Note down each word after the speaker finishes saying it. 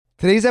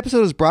Today's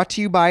episode is brought to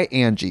you by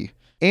Angie.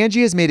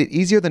 Angie has made it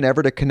easier than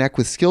ever to connect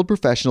with skilled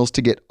professionals to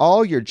get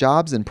all your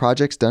jobs and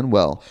projects done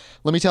well.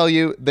 Let me tell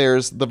you,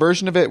 there's the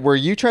version of it where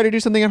you try to do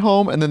something at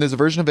home, and then there's a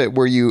version of it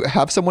where you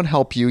have someone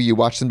help you, you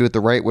watch them do it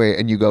the right way,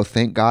 and you go,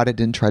 thank God I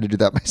didn't try to do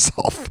that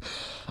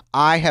myself.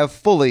 I have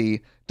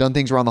fully done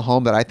things around the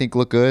home that I think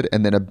look good,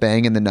 and then a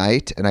bang in the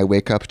night, and I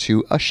wake up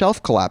to a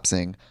shelf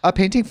collapsing, a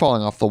painting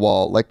falling off the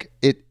wall.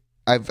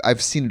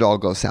 I've seen it all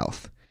go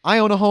south. I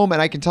own a home,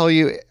 and I can tell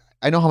you,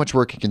 I know how much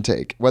work it can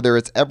take. Whether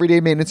it's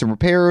everyday maintenance and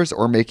repairs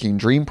or making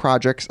dream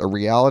projects a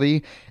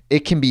reality,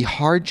 it can be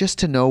hard just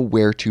to know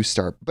where to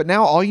start. But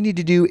now all you need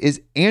to do is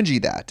Angie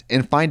that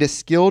and find a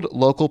skilled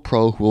local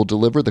pro who will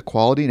deliver the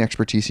quality and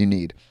expertise you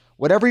need.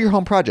 Whatever your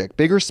home project,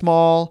 big or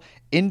small,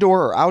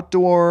 indoor or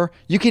outdoor,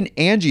 you can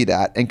Angie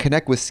that and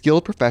connect with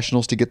skilled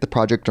professionals to get the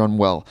project done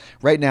well.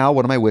 Right now,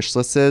 one of my wish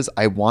lists is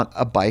I want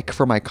a bike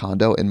for my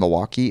condo in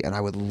Milwaukee, and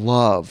I would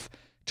love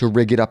to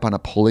rig it up on a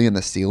pulley in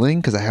the ceiling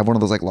because I have one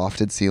of those like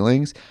lofted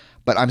ceilings,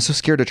 but I'm so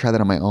scared to try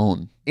that on my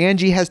own.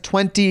 Angie has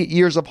 20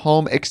 years of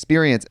home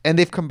experience, and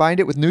they've combined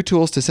it with new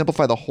tools to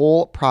simplify the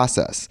whole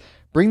process.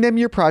 Bring them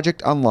your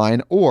project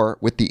online or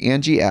with the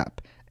Angie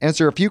app.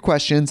 Answer a few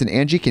questions and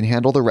Angie can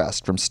handle the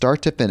rest from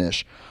start to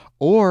finish,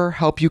 or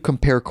help you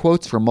compare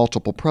quotes from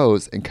multiple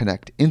pros and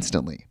connect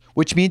instantly,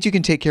 which means you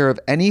can take care of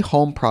any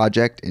home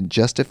project in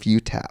just a few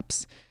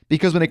taps.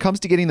 Because when it comes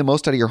to getting the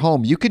most out of your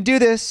home, you can do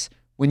this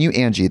when you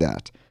Angie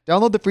that.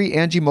 Download the free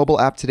Angie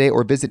mobile app today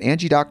or visit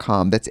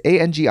Angie.com. That's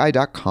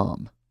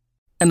ANGI.com.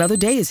 Another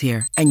day is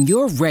here and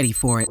you're ready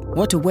for it.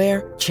 What to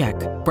wear? Check.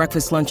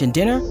 Breakfast, lunch, and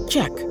dinner?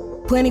 Check.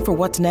 Planning for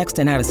what's next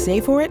and how to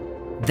save for it?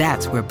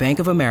 That's where Bank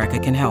of America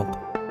can help.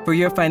 For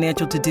your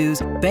financial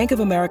to-dos, Bank of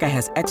America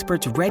has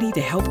experts ready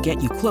to help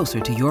get you closer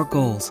to your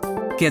goals.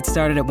 Get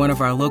started at one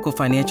of our local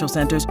financial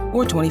centers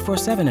or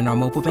 24/7 in our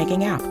mobile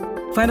banking app.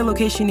 Find a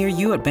location near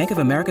you at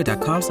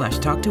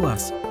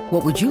bankofamerica.com/talktous.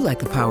 What would you like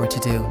the power to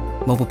do?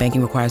 Mobile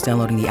banking requires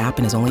downloading the app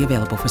and is only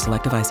available for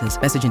select devices.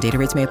 Message and data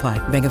rates may apply.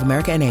 Bank of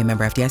America N.A.,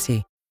 member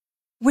FDIC.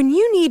 When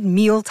you need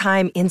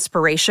mealtime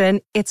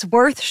inspiration, it's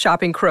worth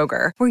shopping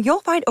Kroger, where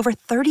you'll find over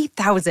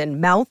 30,000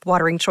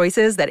 mouth-watering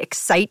choices that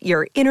excite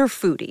your inner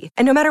foodie.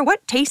 And no matter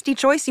what tasty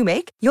choice you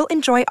make, you'll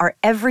enjoy our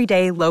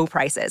everyday low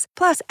prices,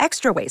 plus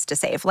extra ways to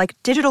save, like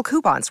digital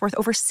coupons worth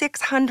over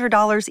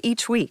 $600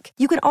 each week.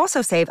 You can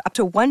also save up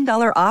to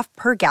 $1 off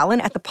per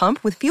gallon at the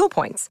pump with fuel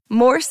points.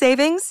 More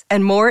savings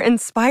and more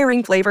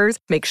inspiring flavors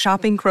make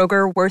shopping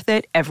Kroger worth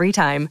it every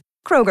time.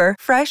 Kroger,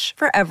 fresh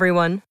for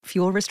everyone.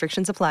 Fuel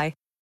restrictions apply.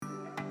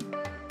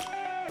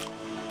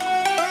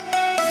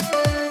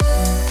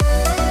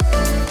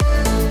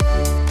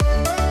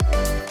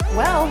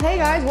 Well, hey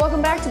guys,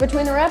 welcome back to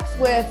Between the Reps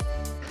with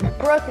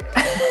Brooke.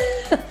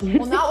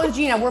 Well, not with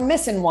Gina. We're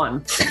missing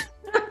one.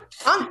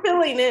 I'm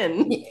filling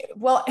in.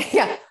 Well,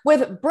 yeah,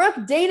 with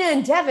Brooke, Dana,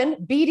 and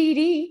Devin,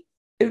 BDD.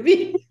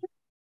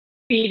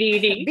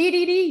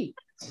 BDD.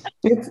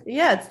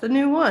 It's the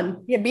new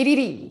one. Yeah,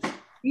 BDD.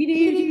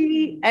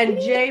 BDD.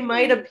 And Jay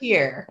might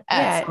appear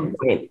at some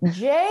point.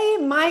 Jay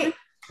might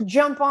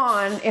jump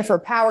on if her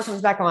power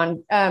comes back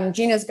on.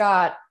 Gina's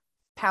got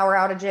power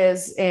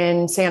outages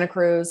in Santa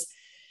Cruz,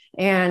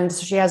 and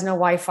she has no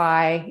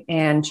Wi-Fi,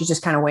 and she's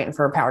just kind of waiting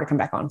for her power to come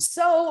back on.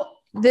 So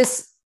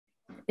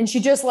and she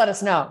just let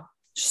us know.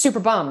 She's super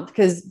bummed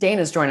because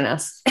Dana's joining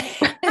us.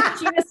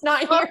 Gina's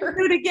not here. We'll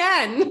do it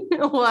again.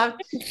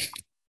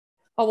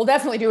 We'll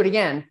definitely do it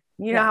again.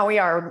 You know how we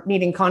are,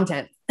 needing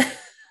content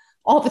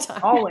all the time.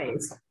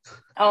 Always.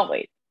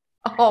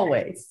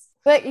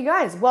 But you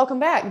guys, welcome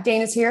back.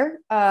 Dana's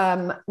here.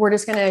 We're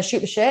just going to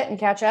shoot the shit and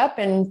catch up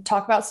and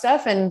talk about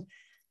stuff and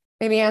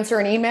maybe answer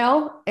an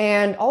email.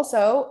 And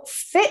also,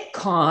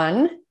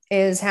 FitCon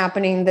is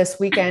happening this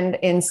weekend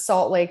in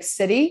Salt Lake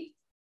City.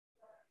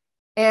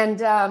 And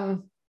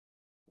Dana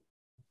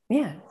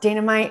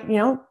might,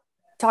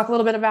 talk a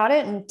little bit about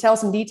it and tell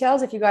some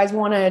details if you guys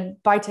want to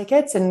buy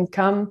tickets and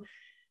come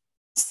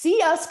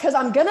see us, because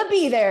I'm going to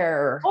be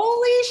there.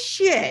 Holy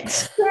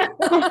shit.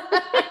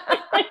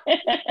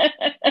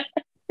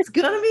 It's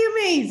going to be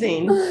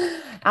amazing.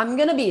 I'm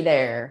going to be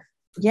there.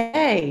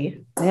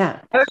 Yay.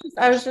 Yeah.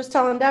 I was just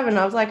telling Devin,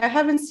 I was like, I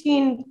haven't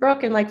seen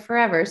Brooke in like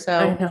forever.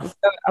 So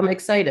I'm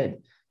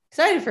excited.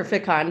 Excited for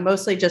FitCon,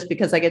 mostly just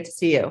because I get to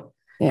see you.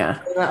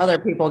 Yeah. And the other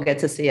people get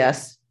to see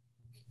us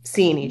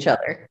seeing each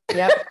other.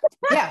 Yep.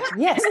 Yeah.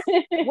 Yes.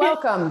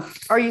 Welcome.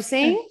 Are you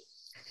seeing?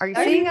 Are you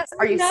seeing us?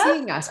 Are you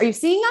seeing us? Are you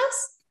seeing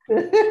us?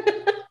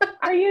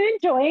 Are you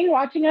enjoying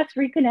watching us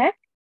reconnect?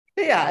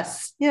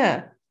 Yes.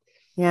 Yeah.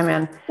 Yeah,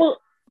 man. Well,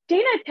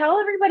 Dana, tell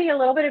everybody a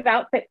little bit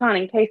about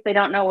FitCon in case they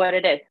don't know what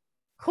it is.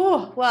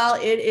 Cool. Well,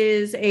 it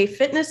is a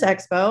fitness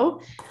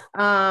expo.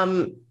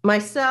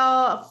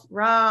 Myself,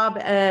 Rob,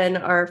 and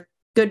our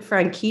good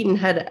friend Keaton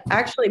had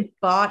actually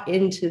bought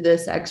into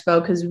this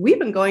expo because we've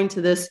been going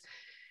to this.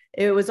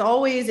 It was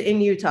always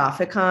in Utah,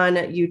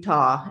 FitCon,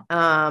 Utah.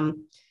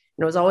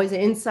 It was always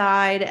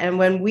inside. And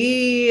when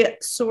we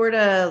sort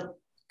of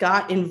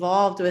got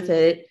involved with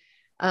it,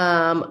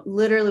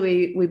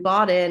 Literally we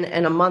bought in,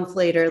 and a month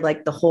later,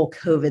 like the whole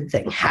COVID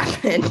thing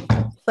happened.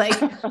 Like,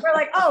 we're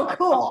like, oh,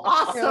 cool.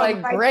 Awesome. You're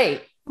like,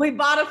 great. We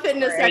bought a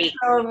fitness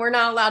expo and we're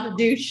not allowed to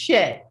do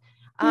shit.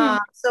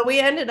 So we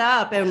ended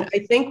up, and I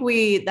think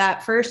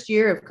that first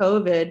year of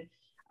COVID,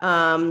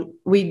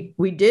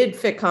 we did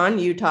FitCon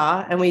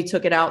Utah, and we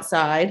took it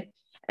outside,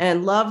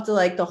 and loved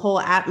like the whole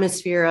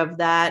atmosphere of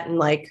that. And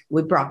like,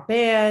 we brought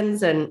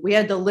bands, and we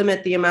had to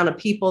limit the amount of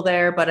people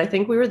there, but I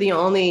think we were the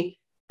only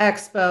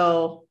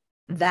expo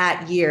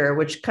that year,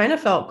 which kind of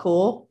felt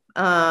cool.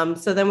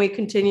 So then we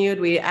continued,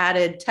 we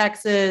added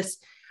Texas,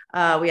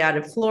 we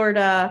added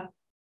Florida,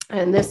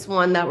 and this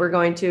one that we're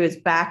going to is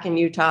back in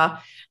Utah.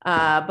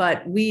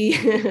 But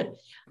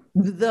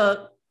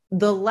the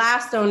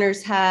last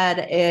owners had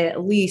a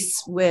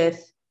lease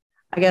with,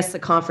 I guess, the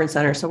conference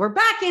center. So we're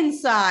back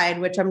inside,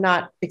 which I'm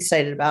not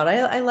excited about.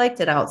 I liked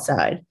it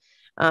outside.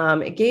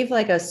 It gave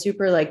like a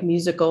super like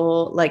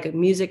musical, like a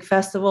music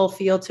festival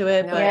feel to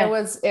it. No,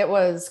 But it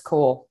was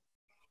cool.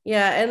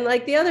 yeah. And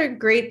like the other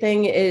great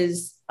thing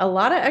is a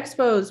lot of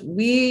expos,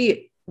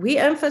 we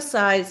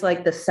emphasize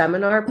like the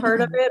seminar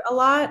part of it a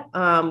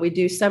lot. We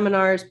do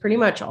seminars pretty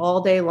much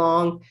all day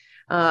long.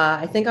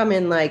 I think I'm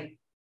in like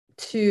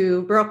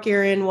 2, Brooke,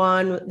 you're in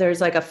one. There's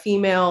like a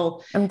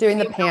female. I'm doing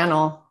the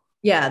panel.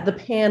 Yeah, the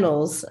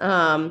panels.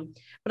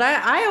 But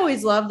I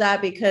always love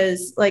that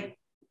because like,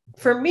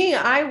 for me,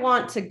 I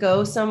want to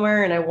go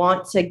somewhere and I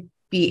want to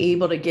be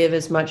able to give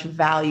as much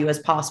value as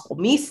possible.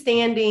 Me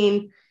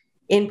standing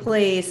in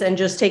place and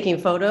just taking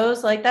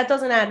photos, like that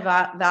doesn't add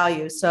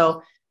value.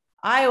 So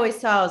I always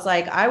tell, I was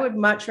like, I would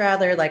much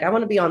rather, like, I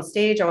want to be on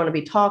stage. I want to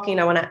be talking.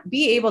 I want to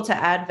be able to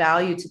add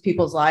value to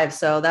people's lives.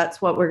 So that's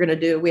what we're going to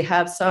do. We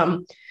have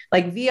some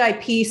like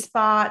VIP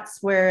spots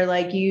where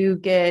like you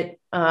get,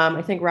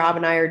 I think Rob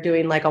and I are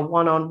doing like a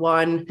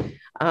one-on-one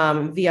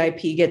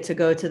VIP get to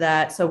go to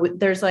that. So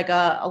there's like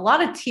a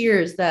lot of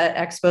tiers that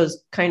expos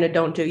kind of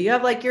don't do. You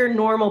have like your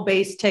normal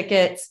base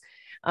tickets.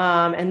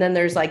 And then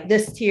there's like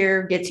this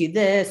tier gets you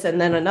this,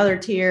 and then another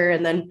tier.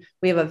 And then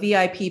we have a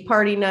VIP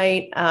party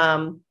night.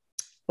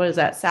 What is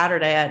that?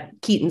 Saturday at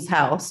Keaton's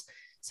house.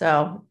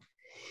 So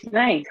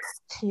Nice.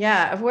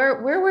 yeah. Where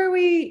were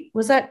we?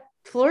 Was that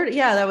Florida?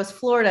 Yeah, that was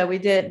Florida. We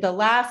did the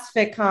last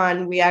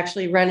FitCon. We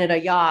actually rented a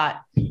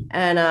yacht,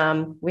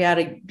 and we had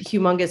a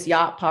humongous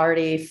yacht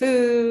party,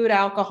 food,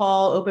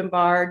 alcohol, open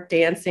bar,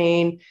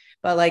 dancing.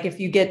 But like, if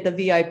you get the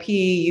VIP,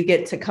 you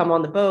get to come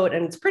on the boat,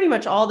 and it's pretty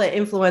much all the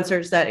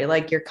influencers that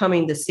like you're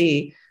coming to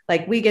see.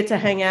 Like, we get to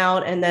hang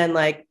out, and then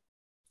like,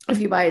 if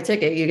you buy a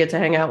ticket, you get to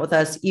hang out with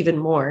us even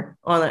more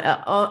on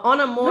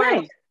a more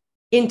Nice.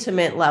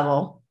 intimate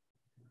level.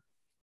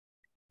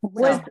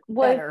 Was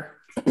Better.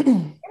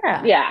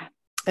 Yeah. yeah.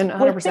 And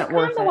Was 100% FitCon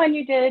worth the it. one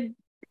you did?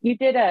 You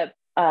did a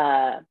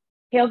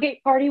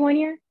tailgate party one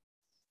year?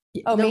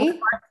 Oh, No, me?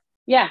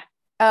 Yeah,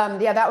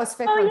 Yeah, that was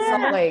FitCon yeah.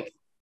 Salt Lake.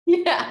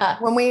 Yeah.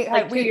 When we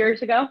like 2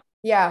 years ago.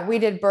 yeah, we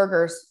did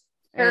burgers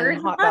Burgers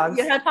and hot You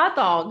dogs. had hot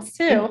dogs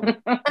too.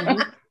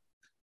 Mhm.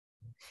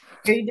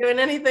 Are you doing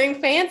anything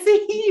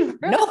fancy?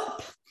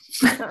 Nope.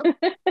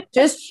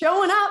 Just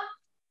showing up.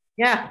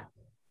 Yeah.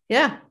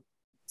 Yeah.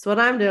 That's what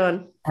I'm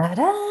doing.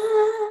 Ta-da.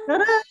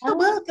 Ta-da,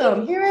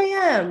 welcome. Here I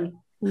am.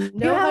 Do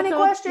you have any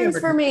questions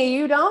for me?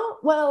 You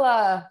don't?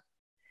 Well,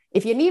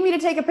 if you need me to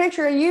take a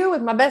picture of you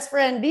with my best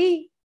friend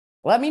D,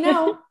 let me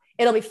know.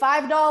 It'll be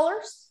 $5.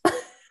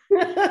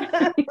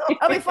 It'll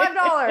be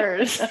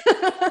 $5.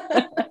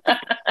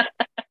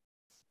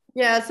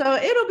 Yeah, so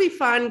it'll be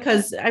fun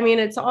because I mean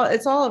it's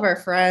all of our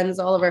friends.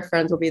 All of our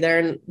friends will be there,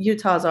 and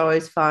Utah's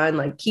always fun.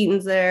 Like,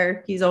 Keaton's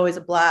there; he's always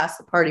a blast.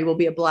 The party will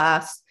be a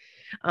blast.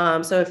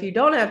 So if you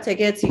don't have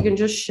tickets, you can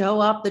just show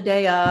up the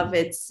day of.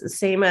 It's the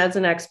same as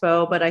an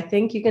expo, but I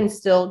think you can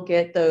still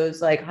get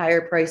those like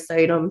higher priced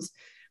items.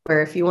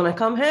 Where if you want to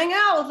come hang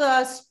out with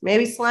us,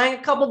 maybe slang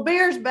a couple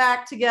beers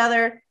back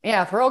together,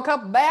 Yeah, throw a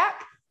couple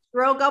back.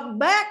 throw a couple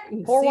back,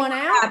 and Pour see one what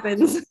out.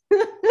 happens.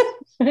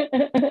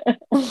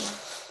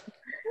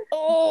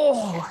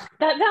 Oh,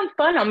 That sounds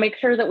fun. I'll make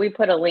sure that we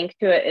put a link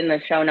to it in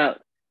the show notes.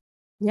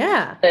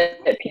 Yeah.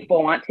 If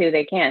people want to,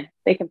 they can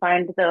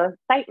find the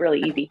site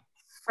really easy.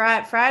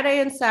 Friday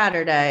and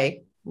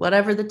Saturday,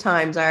 whatever the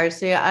times are.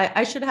 See,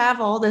 I should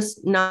have all this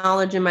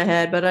knowledge in my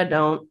head, but I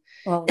don't.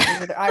 well,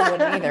 I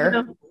wouldn't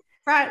either.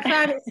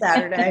 Friday,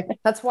 Saturday.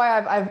 That's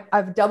why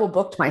I've double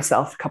booked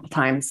myself a couple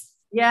times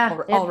Yeah,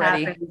 it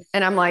already, happens.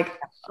 and I'm like,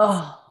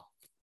 oh,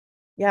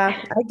 Yeah,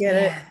 I get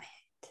it.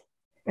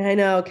 I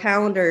know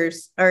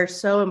calendars are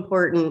so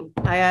important.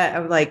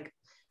 I'm like,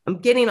 I'm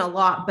getting a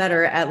lot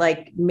better at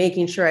like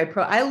making sure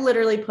I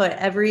literally put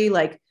every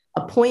like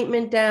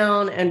appointment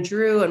down, and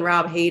Drew and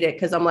Rob hate it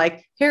because I'm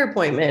like, hair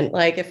appointment.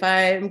 Like, if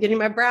I'm getting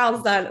my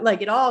brows done,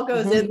 like it all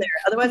goes in there.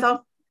 Otherwise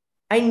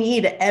I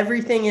need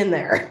everything in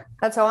there.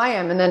 That's how I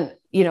am. And then,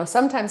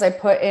 sometimes I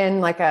put in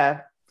like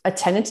a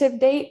tentative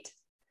date,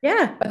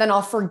 Yeah. but then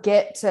I'll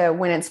forget to,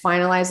 when it's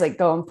finalized, like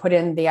go and put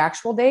in the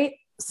actual date.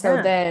 So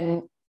Yeah.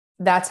 then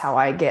that's how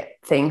I get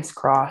things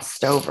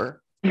crossed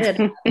over. It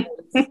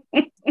happens.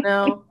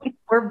 No,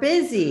 we're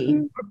busy.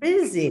 We're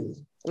busy.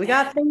 We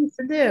got things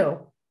to do.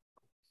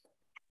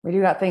 We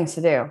do got things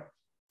to do.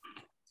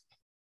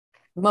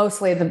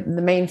 Mostly the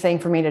main thing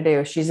for me to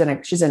do. She's in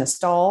a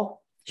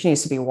stall. She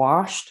needs to be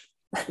washed.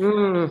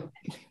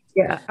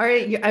 Yeah. Are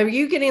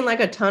you getting like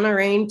a ton of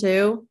rain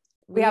too?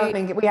 We haven't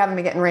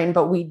been getting rain,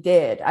 but we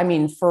did. I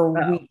mean, for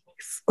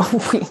weeks,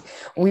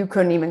 we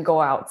couldn't even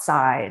go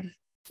outside.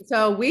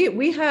 So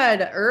we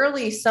had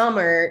early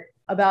summer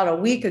about a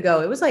week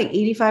ago. It was like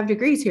 85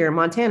 degrees here in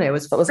Montana. It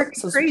was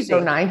crazy. So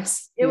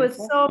nice. It was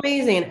so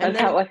amazing. And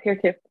then it was here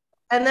too.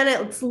 And then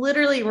it's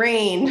literally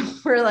rained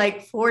for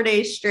like 4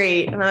 days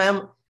straight.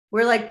 And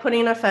we're like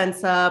putting a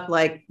fence up,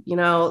 like,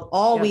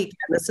 all weekend.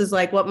 This is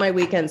like what my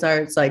weekends are.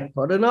 It's like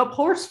putting up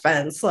horse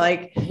fence,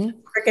 like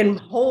freaking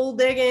hole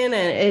digging.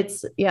 And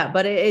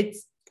but it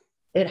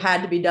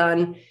had to be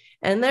done.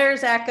 And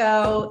there's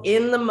Echo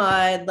in the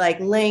mud, like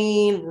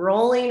laying,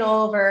 rolling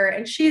over,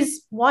 and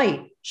she's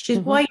white. She's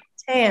white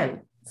and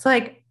tan. It's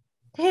like,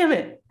 damn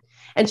it.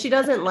 And she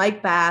doesn't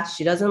like baths.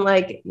 She doesn't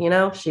like,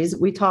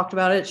 we talked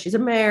about it. She's a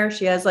mare.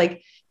 She has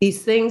like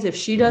these things. If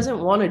she doesn't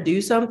want to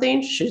do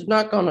something, she's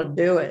not going to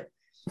do it.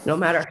 No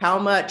matter how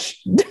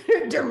much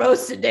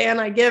Dermosedan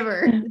I give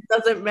her, it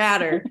doesn't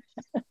matter.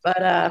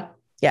 But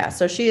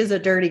so she is a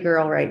dirty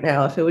girl right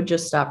now. If it would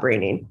just stop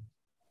raining.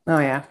 Oh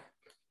yeah.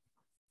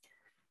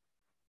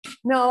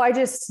 No, I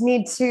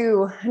need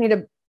to,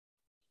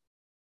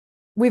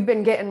 we've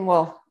been getting,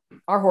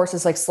 our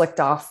horses like slicked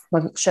off,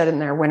 like shedding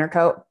their winter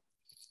coat.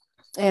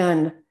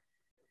 And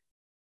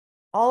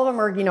all of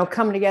them are,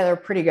 coming together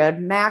pretty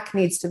good. Mac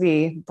needs to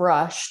be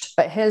brushed,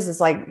 but his is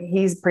like,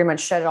 he's pretty much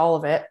shedded all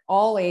of it.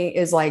 Ollie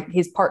is like,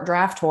 he's part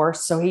draft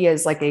horse. So he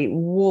is like a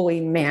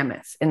woolly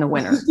mammoth in the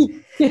winter.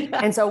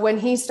 And so when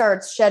he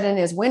starts shedding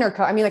his winter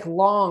coat, I mean, like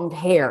long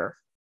hair,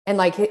 and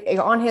like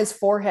on his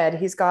forehead,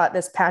 he's got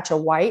this patch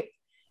of white.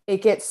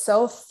 It gets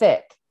so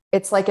thick.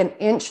 It's like an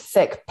inch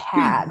thick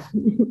pad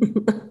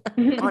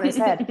on his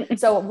head.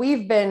 So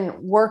we've been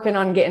working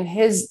on getting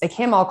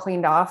him all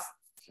cleaned off.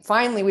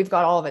 Finally, we've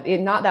got all of it.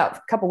 Not that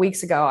a couple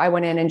weeks ago, I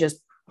went in and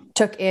just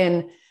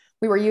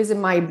we were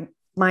using my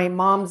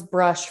mom's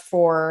brush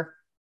for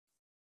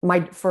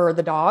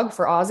the dog,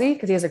 for Ozzy,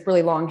 because he has like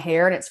really long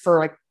hair, and it's for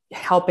like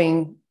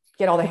helping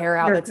get all the hair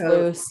out that's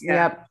loose. Yeah.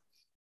 Yep.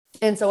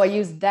 And so I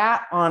used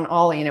that on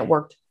Ollie, and it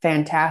worked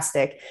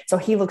fantastic. So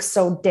he looks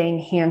so dang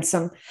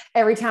handsome.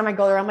 Every time I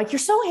go there, I'm like, you're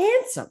so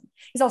handsome.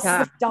 He's all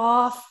slicked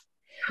off,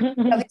 got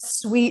these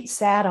sweet,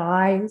 sad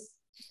eyes.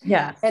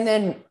 Yeah. And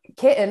then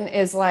Kitten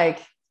is like,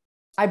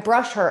 I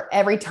brush her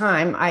every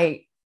time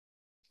I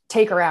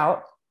take her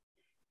out,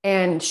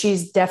 and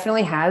she's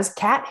definitely has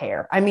cat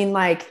hair. I mean,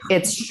 like,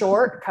 it's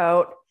short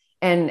coat,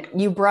 and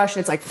you brush,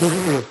 and it's like,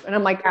 and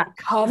I'm like,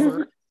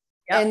 covered.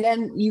 Yep. And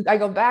then I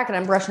go back and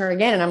I'm brushing her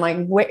again, and I'm like,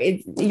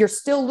 wait, you're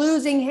still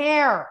losing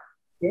hair.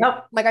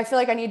 Yep. Like, I feel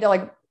like I need to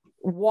like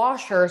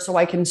wash her so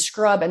I can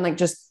scrub and like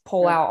just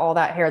pull out all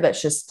that hair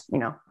that's just,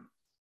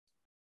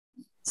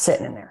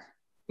 sitting in there.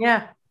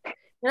 Yeah.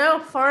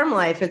 Farm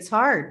life, it's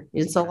hard.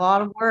 It's a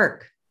lot of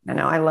work. I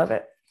know. I love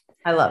it.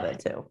 I love it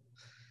too.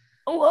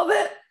 I love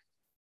it.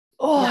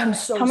 Oh, I'm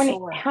so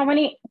sore. How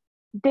many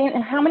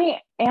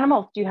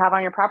animals do you have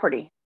on your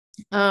property?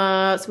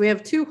 So we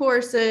have 2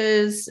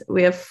 horses,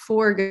 we have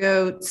 4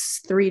 goats,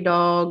 3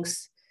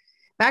 dogs.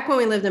 Back when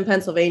we lived in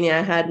Pennsylvania,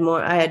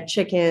 I had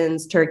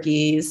chickens,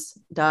 turkeys,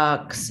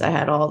 ducks. I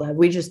had all that.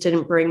 We just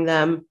didn't bring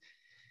them.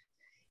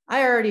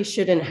 I already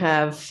shouldn't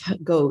have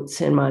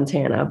goats in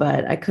Montana,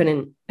 but I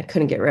couldn't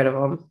get rid of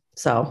them.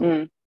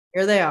 So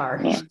here they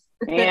are.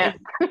 Yeah.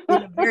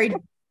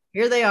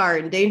 Here they are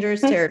in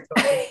dangerous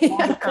territory.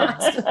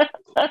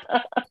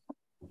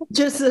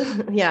 Just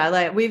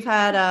like we've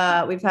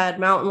had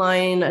mountain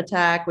lion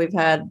attack, we've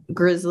had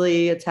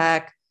grizzly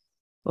attack.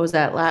 What was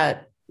that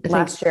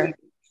last year?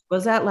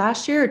 Was that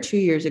last year or 2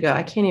 years ago?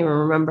 I can't even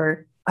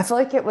remember. I feel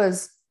like it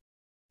was.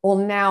 Well,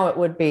 now it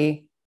would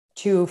be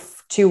two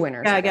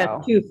winters. Yeah, I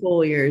got 2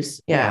 full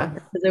years. Yeah,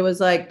 because it was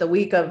like the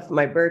week of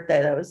my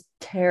birthday. That was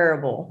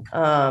terrible.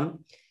 But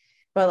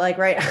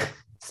like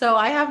so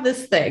I have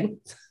this thing,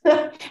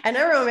 and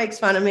everyone makes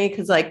fun of me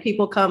because like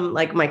people come,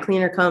 like my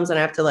cleaner comes, and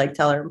I have to like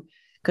tell her.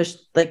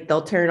 Because like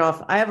they'll turn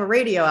off. I have a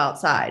radio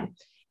outside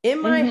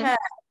in my head.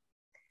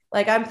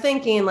 Like I'm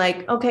thinking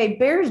like, okay,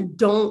 bears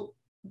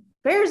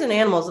and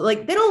animals,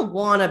 like they don't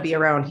want to be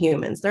around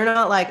humans. They're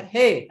not like,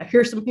 hey, I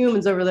hear some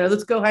humans over there.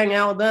 Let's go hang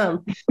out with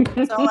them.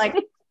 So like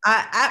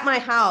at my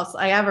house,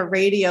 I have a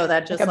radio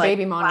that just like a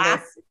baby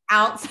monitor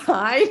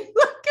outside.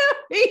 Look at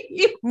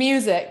me.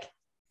 Music.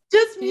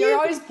 Just music. You're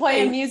always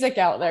playing music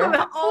out there.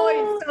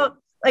 Always. So,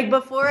 like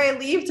before I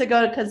leave to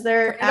go, because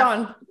they're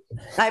on.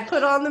 I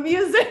put on the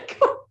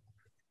music.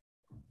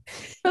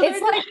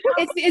 It's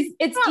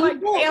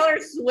like Taylor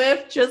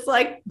Swift just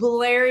like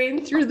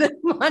blaring through the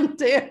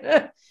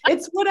Montana.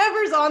 It's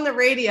whatever's on the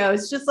radio.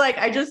 It's just like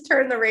I just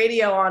turn the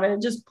radio on and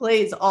it just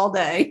plays all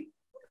day.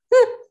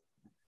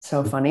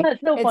 So funny.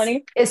 That's so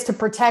funny. It's to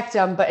protect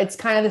them, but it's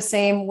kind of the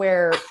same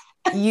where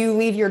you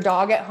leave your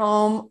dog at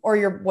home or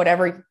your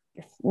whatever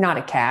not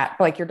a cat,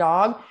 but like your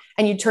dog,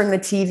 and you turn the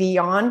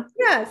TV on.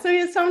 Yeah. So he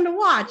has something to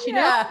watch, you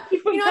know? I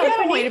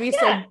don't want you to be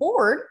so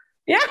bored.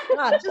 Yeah.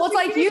 Well, it's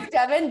like you,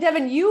 Devin.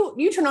 Devin,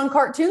 you turn on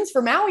cartoons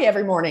for Maui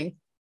every morning.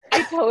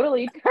 I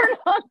totally turn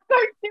on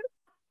cartoons.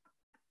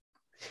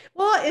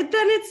 Well, then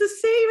it's the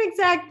same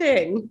exact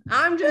thing.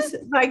 I'm just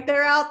like,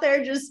 they're out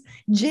there just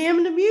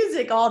jamming the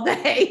music all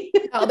day.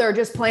 Oh, they're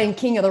just playing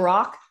King of the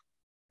Rock.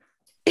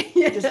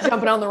 Just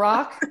jumping on the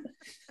rock.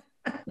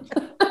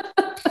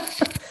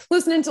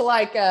 Listening to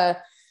like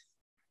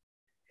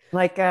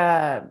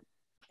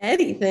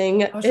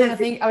anything. I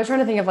was trying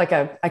to think of like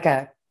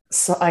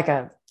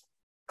a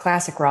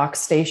classic rock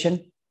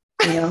station,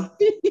 you know.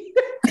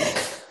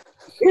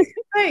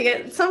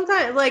 Like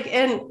sometimes, like,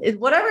 and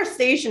whatever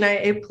station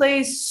it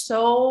plays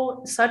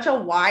such a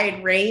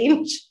wide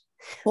range.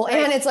 Well, like,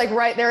 and it's like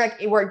right there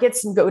where it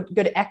gets some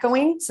good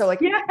echoing. So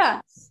like,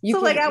 yeah.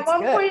 Like at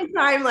one point in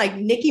time, like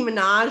Nicki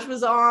Minaj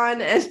was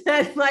on, and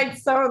then like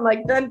someone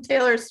like then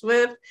Taylor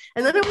Swift,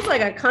 and then it was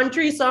like a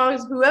country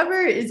songs. Whoever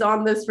is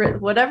on this,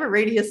 whatever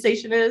radio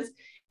station is,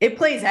 it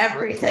plays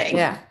everything.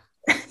 Yeah.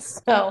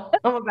 So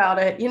I'm about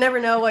it. You never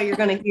know what you're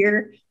going to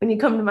hear when you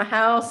come to my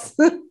house.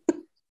 You're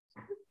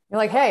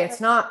like, hey,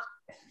 it's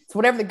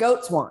whatever the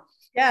goats want.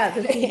 Yeah,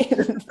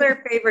 it's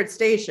their favorite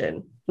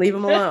station. Leave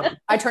them alone.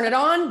 I turn it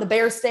on. The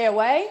bears stay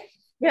away.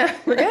 Yeah,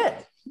 we're good.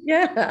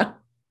 Yeah.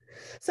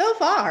 So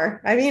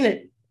far, I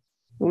mean,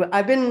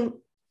 I've been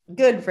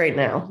good right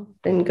now.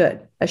 Been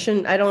good. I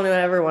don't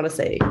ever want to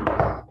say.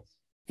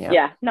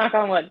 Yeah. Knock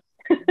on wood.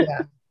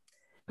 Yeah.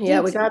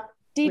 Yeah. We got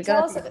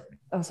details.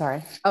 Oh,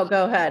 sorry. Oh,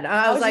 go ahead.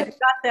 I was like, we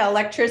got the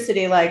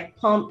electricity like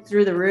pumped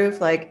through the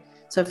roof. Like,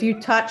 so if you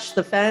touch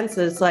the fence,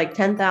 it's like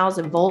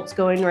 10,000 volts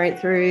going right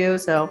through you.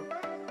 So,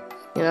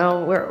 you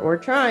know, we're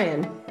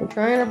trying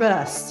our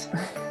best.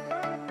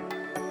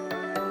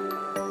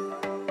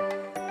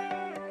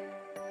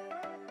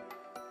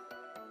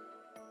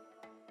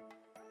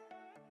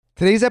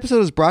 Today's episode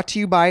is brought to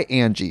you by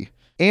Angie.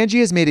 Angie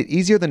has made it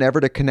easier than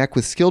ever to connect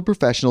with skilled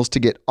professionals to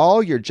get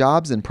all your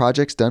jobs and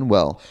projects done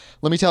well.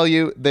 Let me tell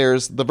you,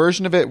 there's the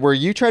version of it where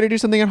you try to do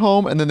something at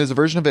home, and then there's a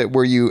version of it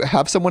where you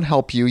have someone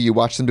help you, you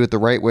watch them do it the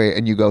right way,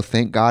 and you go,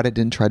 thank God I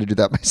didn't try to do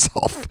that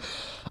myself.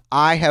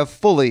 I have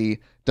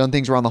fully done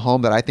things around the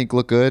home that I think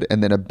look good,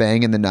 and then a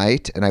bang in the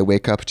night, and I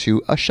wake up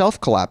to a shelf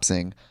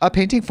collapsing, a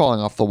painting falling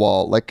off the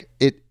wall.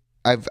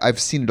 I've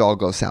seen it all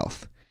go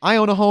south. I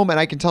own a home, and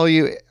I can tell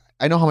you,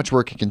 I know how much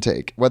work it can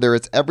take. Whether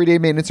it's everyday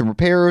maintenance and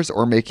repairs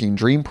or making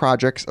dream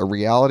projects a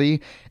reality,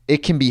 it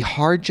can be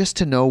hard just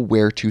to know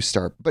where to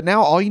start. But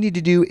now all you need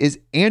to do is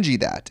Angie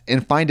that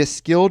and find a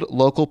skilled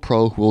local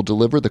pro who will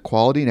deliver the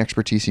quality and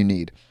expertise you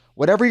need.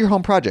 Whatever your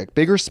home project,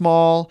 big or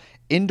small,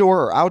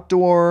 indoor or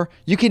outdoor,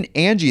 you can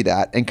Angie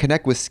that and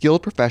connect with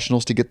skilled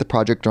professionals to get the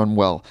project done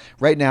well.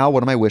 Right now,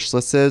 one of my wish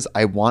lists is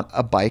I want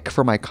a bike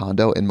for my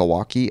condo in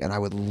Milwaukee, and I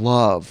would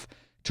love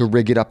to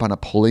rig it up on a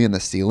pulley in the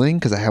ceiling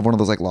because I have one of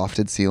those like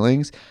lofted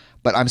ceilings,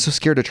 but I'm so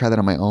scared to try that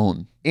on my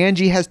own.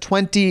 Angie has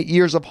 20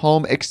 years of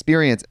home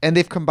experience, and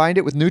they've combined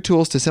it with new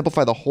tools to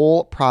simplify the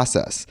whole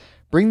process.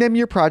 Bring them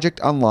your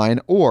project online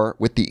or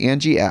with the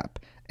Angie app.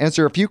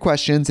 Answer a few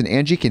questions and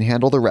Angie can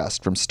handle the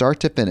rest from start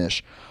to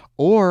finish,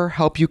 or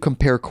help you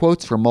compare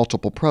quotes from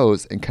multiple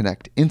pros and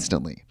connect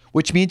instantly,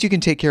 which means you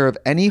can take care of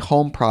any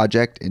home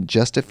project in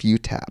just a few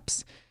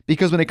taps.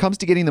 Because when it comes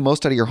to getting the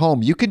most out of your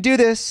home, you can do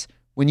this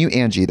when you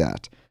Angie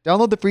that.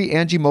 Download the free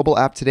Angie mobile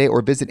app today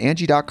or visit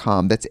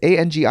Angie.com. That's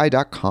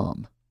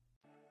ANGI.com.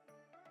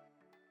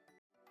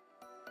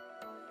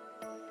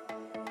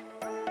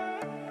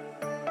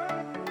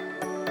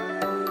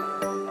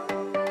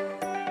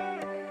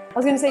 I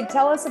was going to say,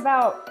 tell us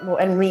about, well,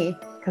 and me,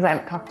 because I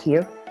haven't talked to you,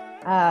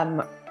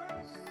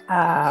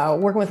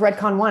 working with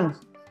Redcon 1.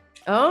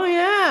 Oh,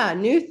 yeah.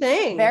 New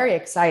thing. Very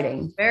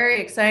exciting. Very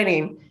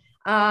exciting.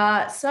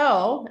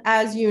 So,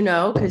 as you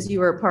know, because you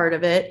were a part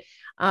of it,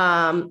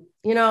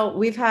 you know,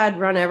 we've had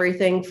Run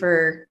Everything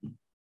for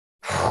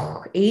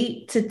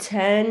 8 to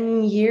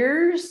 10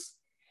 years.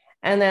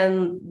 And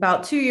then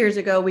about 2 years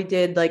ago, we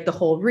did like the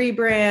whole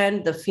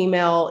rebrand, the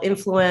female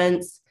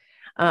influence.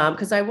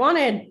 Because I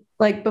wanted,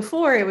 like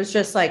before, it was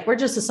just like, we're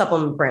just a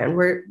supplement brand.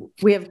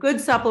 We have good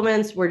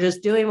supplements. We're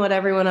just doing what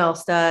everyone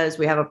else does.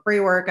 We have a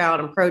pre-workout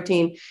and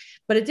protein,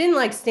 but it didn't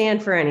like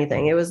stand for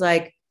anything. It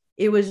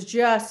was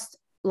just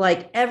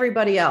like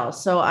everybody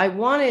else. So I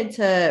wanted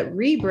to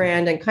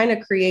rebrand and kind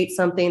of create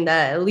something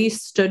that at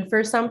least stood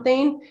for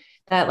something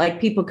that like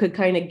people could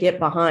kind of get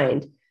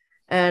behind.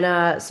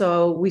 And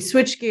so we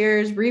switched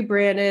gears,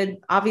 rebranded.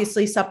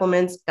 Obviously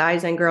supplements,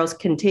 guys and girls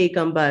can take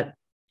them, but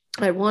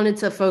I wanted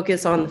to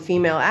focus on the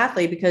female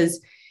athlete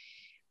because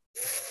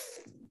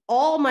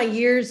all my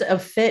years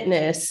of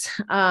fitness,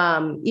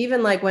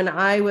 even like when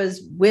I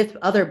was with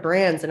other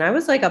brands and I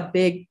was like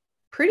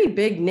pretty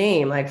big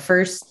name, like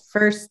first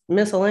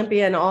Miss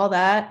Olympia and all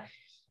that,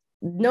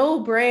 no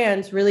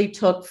brands really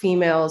took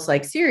females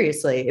like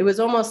seriously. It was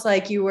almost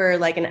like you were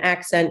like an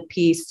accent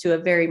piece to a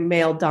very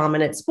male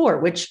dominant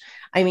sport, which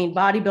I mean,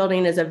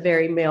 bodybuilding is a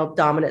very male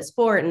dominant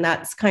sport. And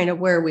that's kind of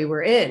where we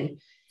were in.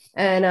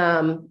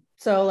 And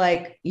so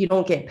like you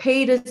don't get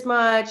paid as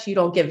much, you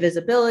don't get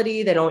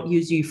visibility, they don't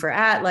use you for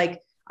ad.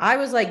 Like I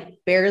was like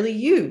barely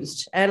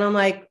used. And I'm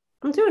like,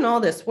 I'm doing all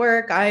this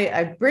work.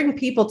 I bring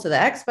people to the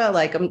expo.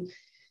 Like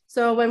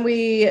so when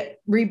we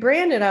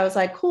rebranded, I was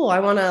like, cool, I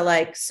want to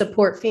like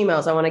support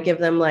females. I want to give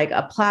them like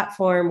a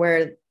platform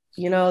where,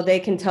 they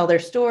can tell their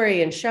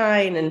story and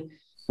shine, and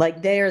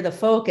like they are the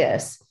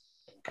focus.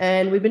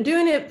 And we've been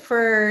doing it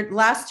for the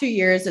last 2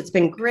 years. It's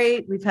been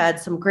great. We've had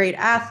some great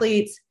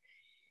athletes.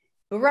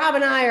 But Rob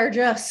and I are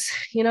just,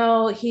 he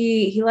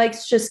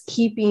likes just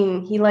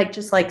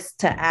likes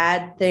to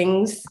add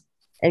things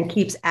and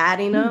keeps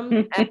adding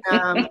them.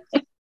 And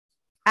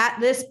at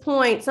this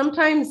point,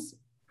 sometimes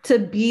to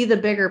be the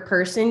bigger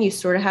person, you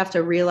sort of have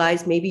to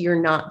realize maybe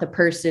you're not the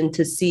person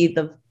to see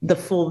the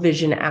full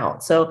vision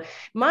out. So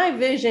my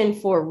vision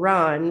for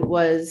Run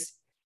was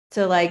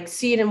to like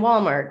see it in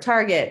Walmart,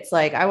 Targets.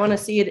 Like I want to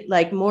see it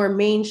like more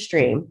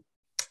mainstream.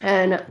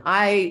 And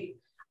I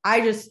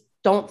just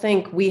don't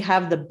think we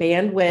have the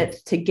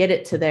bandwidth to get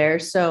it to there.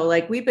 So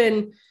like we've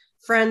been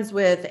friends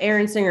with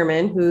Aaron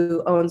Singerman,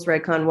 who owns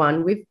Redcon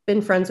One. We've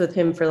been friends with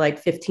him for like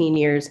 15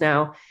 years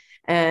now.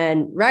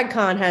 And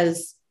Redcon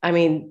has,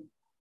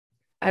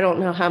 I don't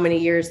know how many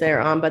years they're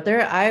on, but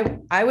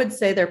I would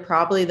say they're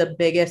probably the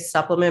biggest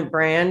supplement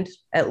brand,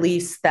 at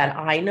least that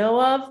I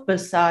know of,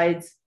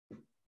 besides,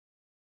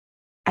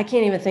 I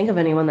can't even think of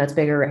anyone that's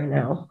bigger right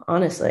now.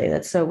 Honestly,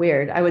 that's so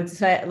weird. I would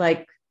say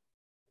like,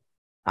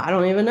 I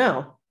don't even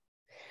know,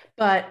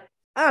 but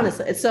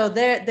honestly, so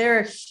they're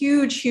a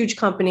huge, huge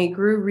company,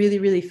 grew really,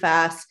 really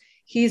fast.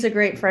 He's a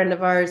great friend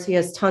of ours. He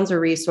has tons of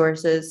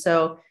resources.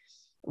 So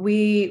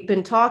we've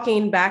been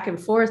talking back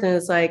and forth, and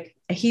it's like,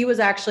 he was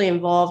actually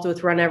involved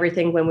with Run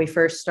Everything when we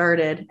first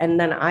started. And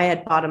then I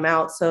had bought him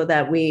out so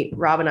that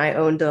Rob and I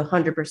owned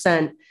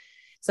 100%.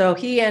 So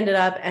he ended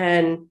up,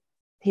 and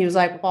he was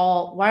like,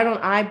 well, why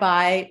don't I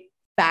buy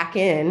back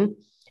in?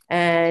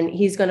 And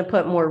he's going to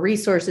put more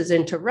resources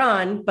into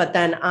Run, but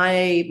then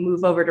I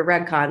move over to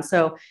Redcon.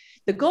 So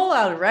the goal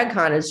out of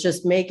Redcon is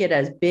just make it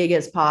as big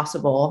as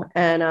possible.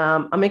 And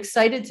I'm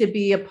excited to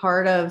be a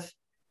part of,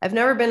 I've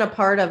never been a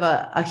part of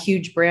a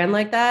huge brand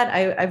like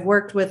that. I've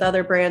worked with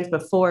other brands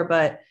before,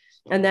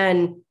 and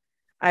then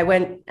I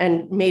went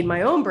and made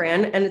my own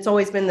brand, and it's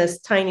always been this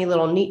tiny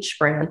little niche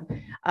brand.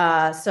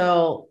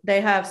 So they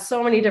have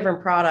so many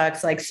different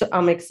products. Like, so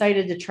I'm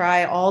excited to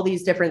try all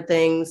these different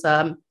things.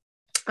 I'm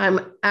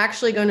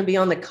actually going to be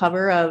on the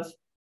cover of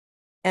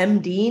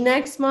MD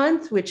next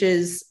month, which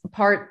is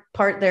part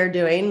they're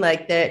doing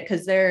like that,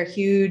 because they're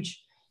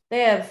huge.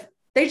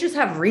 They just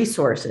have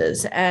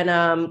resources.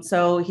 And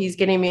so he's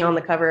getting me on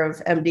the cover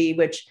of MD,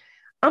 which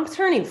I'm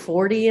turning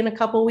 40 in a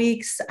couple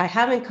weeks. I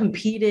haven't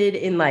competed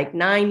in like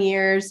 9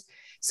 years.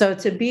 So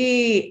to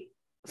be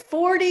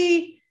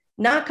 40,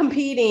 not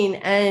competing,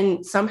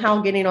 and somehow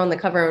getting on the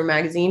cover of a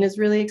magazine is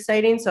really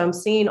exciting. So I'm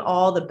seeing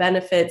all the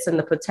benefits and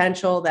the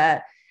potential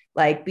that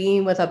like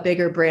being with a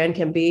bigger brand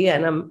can be.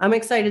 And I'm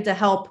excited to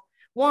help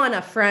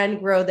a friend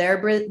grow their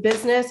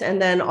business.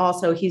 And then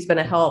also he's going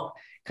to help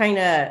kind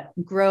of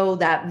grow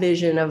that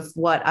vision of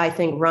what I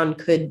think Run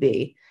could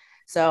be.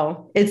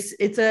 So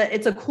it's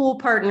a cool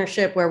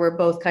partnership where we're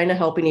both kind of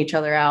helping each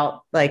other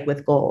out, like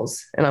with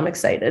goals. And I'm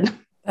excited.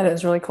 That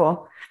is really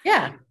cool.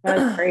 Yeah.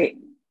 That's great.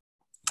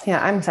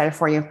 Yeah, I'm excited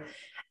for you.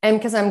 And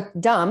because I'm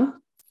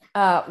dumb,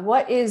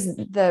 what is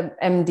the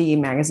MD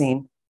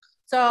magazine?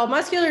 So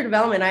muscular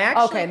development,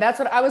 okay, that's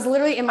what I was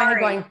literally in my head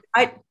going.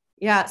 I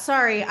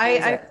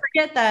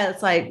forget that.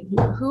 It's like,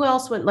 who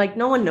else would, like,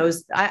 no one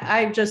knows.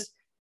 I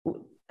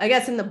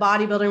guess in the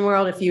bodybuilding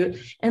world,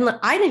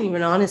 I didn't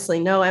even honestly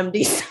know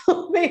MD.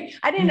 So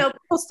I didn't know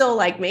people still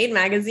like made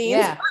magazines.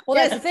 Yeah. Well,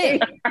 that's the thing.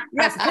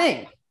 That's the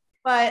thing.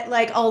 But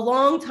like a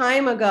long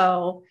time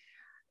ago,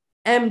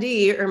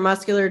 MD or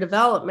muscular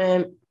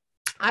development,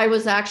 I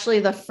was actually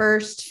the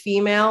first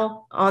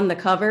female on the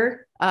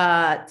cover.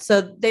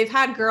 So they've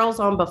had girls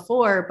on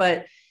before,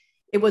 but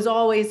it was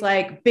always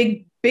like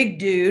big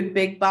dude,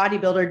 big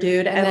bodybuilder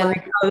dude. And then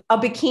like a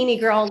bikini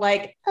girl,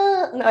 like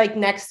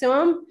next to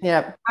him.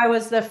 Yep. I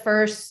was the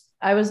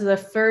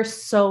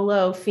first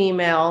solo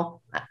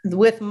female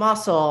with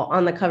muscle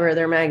on the cover of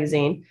their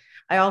magazine.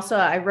 I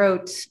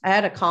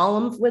had a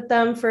column with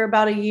them for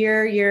about a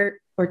year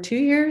or 2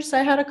 years.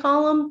 I had a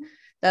column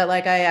that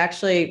like, I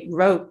actually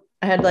wrote,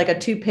 I had like a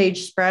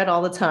 2-page spread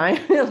all the time.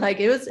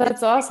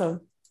 That's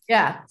awesome.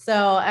 Yeah.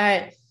 So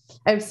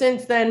I've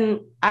since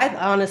then, I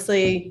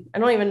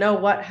don't even know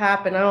what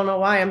happened. I don't know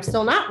why I'm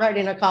still not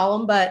writing a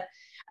column, but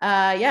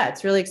yeah,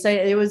 it's really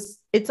exciting.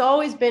 It's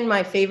always been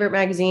my favorite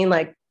magazine.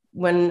 Like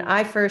when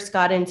I first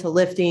got into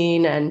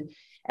lifting and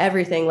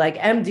everything, like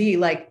MD,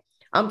 like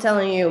I'm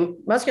telling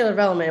you, muscular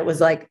development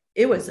was like,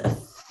 it was a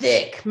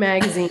thick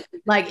magazine.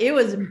 Like it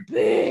was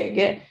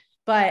big,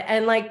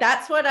 and like,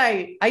 that's what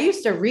I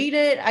used to read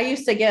it. I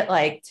used to get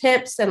like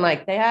tips, and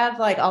like, they have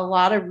like a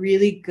lot of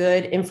really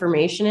good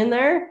information in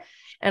there.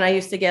 And I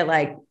used to get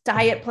like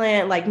diet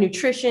plan, like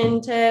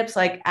nutrition tips,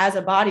 like as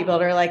a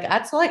bodybuilder, like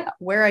that's like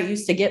where I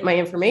used to get my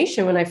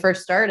information when I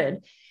first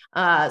started.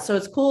 So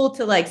it's cool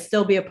to like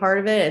still be a part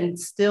of it and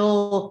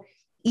still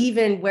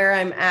even where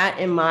I'm at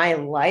in my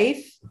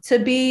life to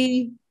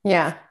be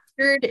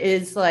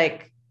is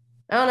like,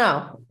 I don't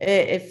know.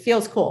 It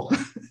feels cool.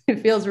 It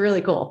feels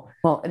really cool.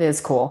 Well, it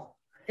is cool.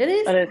 It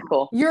is. That is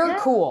cool. You're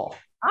cool.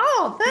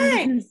 Oh,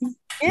 thanks.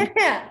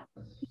 Yeah.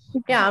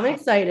 Yeah, I'm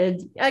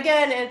excited.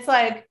 Again, it's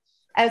like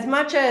as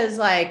much as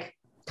like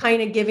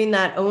kind of giving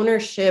that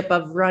ownership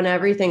of run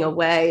everything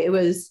away, I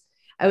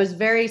was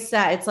very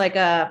sad. It's like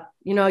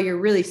you're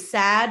really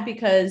sad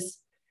because,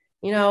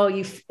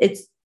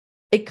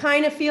 it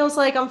kind of feels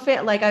like I'm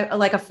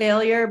like a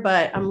failure,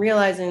 but I'm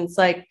realizing it's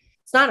like,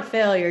 it's not a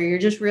failure. You're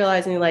just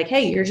realizing like,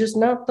 hey, you're just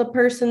not the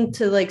person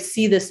to like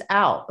see this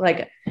out.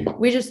 Like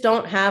we just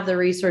don't have the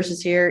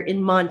resources here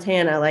in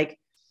Montana. Like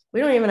we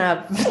don't even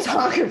have a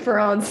photographer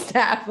on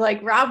staff.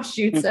 Like Rob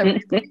shoots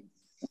everything.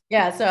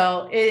 Yeah.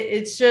 So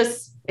it's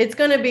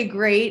going to be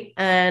great.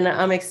 And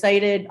I'm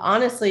excited,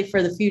 honestly,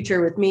 for the future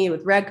with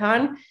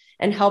Redcon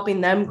and helping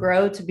them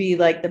grow to be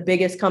like the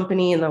biggest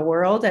company in the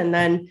world. And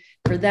then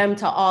for them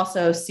to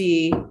also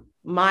see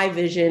my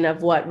vision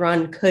of what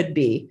Run could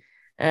be,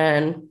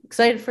 and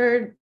excited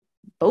for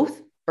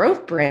both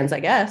brands, I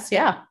guess.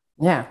 Yeah.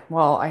 Yeah.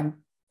 Well,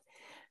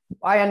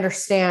 I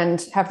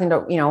understand having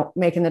to,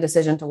 making the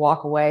decision to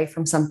walk away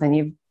from something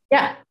you've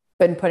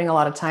been putting a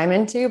lot of time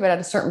into, but at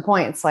a certain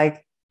point, it's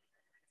like,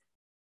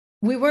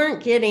 we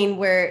weren't getting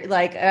where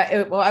like,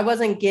 I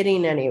wasn't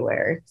getting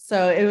anywhere.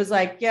 So it was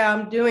like, yeah,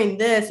 I'm doing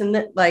this and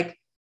that, like,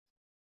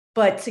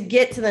 but to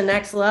get to the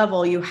next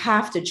level, you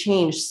have to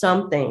change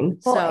something.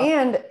 Well, so.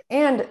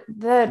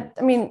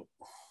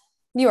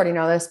 You already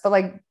know this, but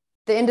like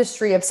the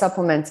industry of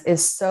supplements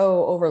is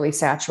so overly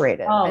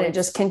saturated and it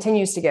just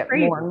continues to get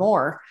more and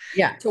more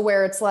to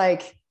where it's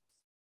like,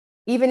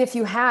 even if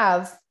you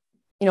have,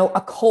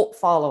 a cult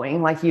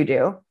following like you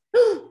do.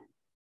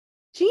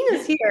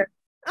 Gina's here.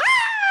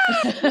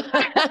 Sorry,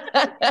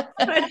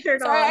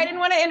 I didn't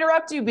want to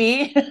interrupt you,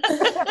 B.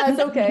 That's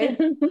okay.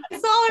 I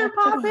saw her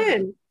pop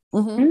in.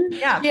 Mm-hmm.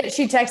 Yeah.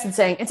 She texted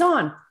saying, it's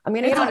on. I'm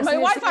going to get on. My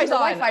Wi-Fi's on.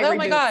 Wi-Fi Oh reboot.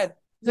 my God.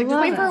 It's like,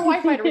 just wait for a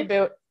Wi-Fi to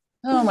reboot.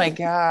 Oh my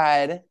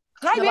God.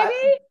 Hi,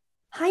 baby.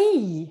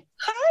 Hi.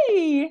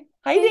 Hi.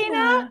 Hi,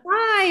 Dana.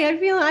 Hi.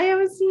 I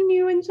haven't seen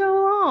you in so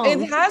long.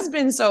 It has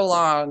been so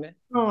long.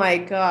 Oh my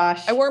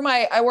gosh. I wore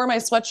my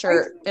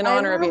sweatshirt in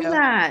honor of you.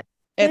 That.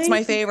 It's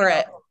my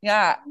favorite.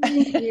 Yeah.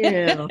 Thank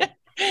you.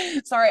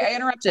 Sorry, I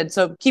interrupted.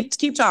 So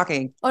keep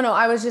talking. Oh no,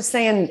 I was just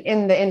saying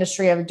in the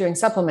industry of doing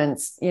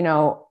supplements,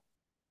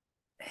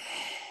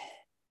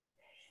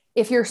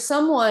 if you're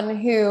someone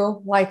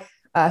who, like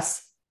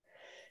us,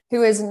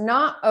 who is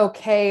not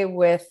okay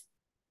with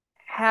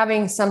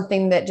having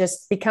something that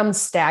just becomes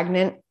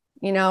stagnant,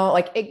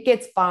 like it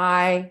gets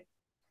by,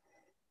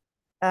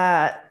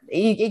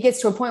 it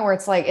gets to a point where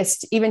it's like,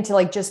 it's even to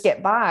like just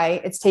get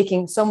by, it's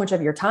taking so much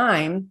of your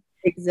time.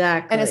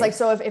 Exactly. And it's like,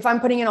 so if I'm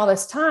putting in all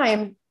this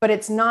time, but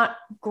it's not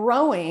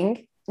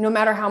growing, no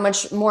matter how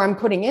much more I'm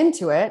putting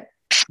into it,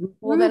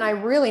 well, then I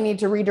really need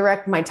to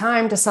redirect my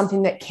time to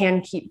something that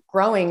can keep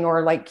growing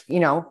or like,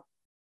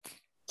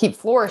 keep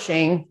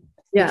flourishing.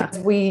 Yeah. Because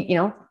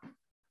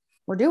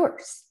we're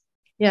doers.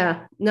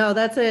 Yeah, no,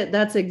 that's it.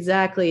 That's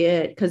exactly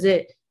it. Cause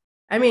it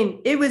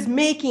was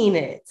making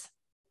it,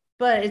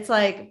 but it's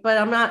like, but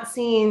I'm not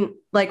seeing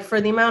like for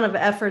the amount of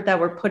effort that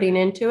we're putting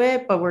into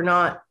it, but we're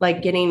not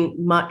like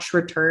getting much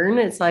return.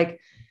 It's like,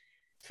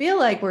 feel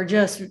like we're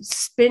just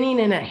spinning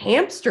in a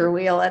hamster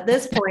wheel at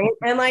this point.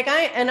 And like,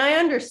 I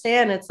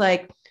understand it's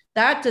like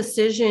that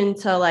decision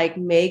to like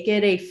make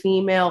it a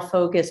female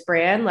focused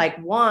brand. Like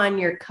one,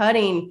 you're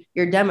cutting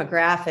your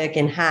demographic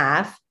in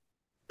half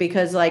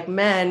because like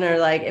men are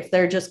like, if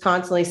they're just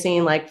constantly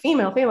seeing like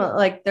female,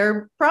 like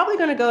they're probably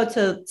going to go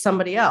to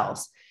somebody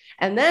else.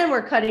 And then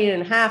we're cutting it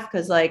in half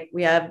because like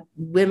we have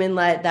women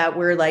that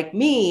were like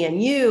me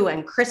and you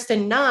and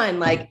Kristen Nunn.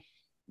 Like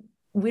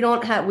we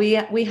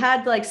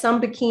had like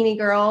some bikini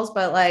girls,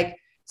 but like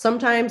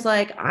sometimes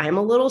like I'm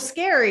a little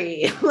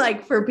scary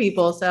like for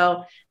people.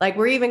 So like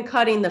we're even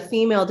cutting the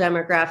female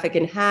demographic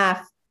in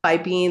half by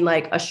being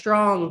like a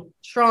strong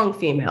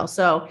female.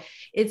 So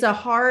it's a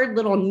hard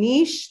little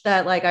niche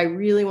that like I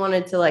really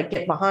wanted to like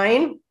get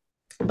behind.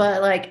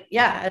 But like,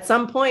 yeah, at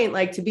some point,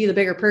 like to be the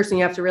bigger person,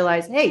 you have to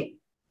realize, hey,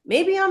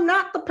 maybe I'm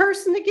not the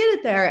person to get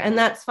it there. And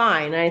that's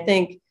fine. I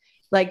think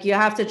like you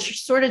have to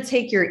sort of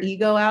take your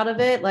ego out of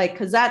it. Like,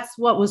 cause that's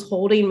what was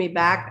holding me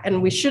back.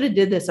 And we should have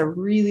did this a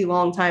really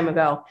long time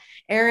ago.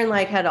 Aaron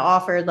like had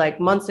offered like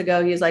months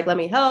ago. He was like, let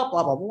me help,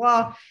 blah, blah,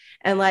 blah.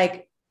 And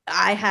like,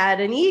 I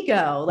had an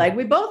ego, like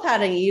we both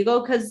had an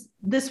ego because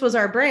this was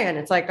our brand.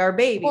 It's like our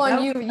baby. Well,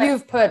 and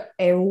you've put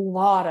a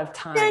lot of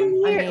time. 10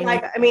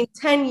 years,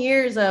 10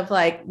 years of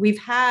like, we've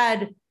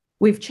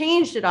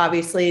changed it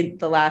obviously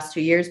the last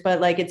 2 years, but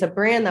like, it's a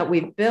brand that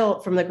we've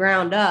built from the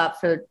ground up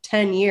for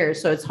 10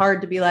 years. So it's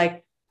hard to be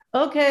like,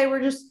 okay,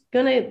 we're just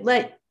going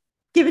to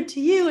give it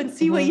to you and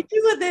see what you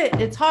do with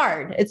it. It's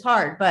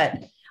hard, but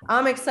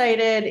I'm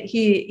excited.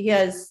 He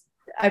has,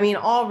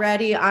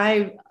 already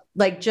I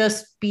like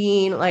just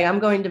being like, I'm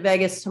going to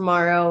Vegas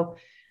tomorrow.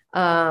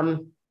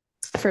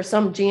 for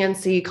some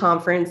GNC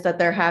conference that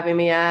they're having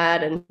me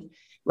at, and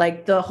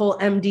like the whole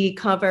MD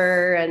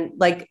cover, and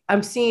like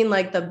I'm seeing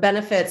like the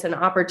benefits and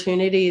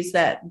opportunities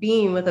that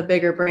being with a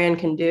bigger brand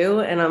can do,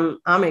 and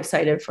I'm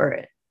excited for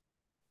it.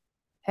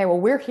 Hey, well,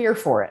 we're here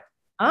for it.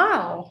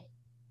 Oh,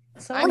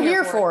 so we're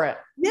here for it.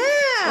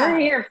 Yeah, we're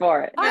here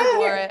for it. I'm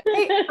here.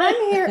 Hey,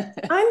 I'm here.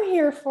 I'm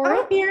here for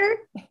it. Here.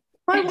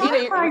 My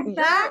Wi-Fi's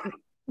back.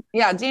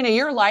 Yeah, Dina,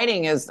 your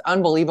lighting is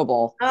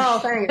unbelievable. Oh,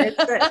 thanks.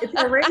 It's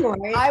a ring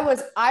light. I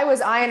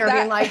was eyeing her,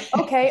 being like,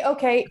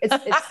 okay,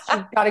 it's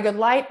she's got a good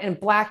light and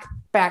black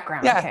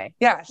background. Yeah, okay,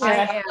 yeah, I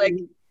am like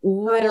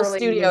literally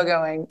studio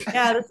going.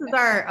 Yeah, this is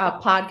our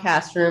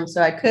podcast room,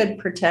 so I could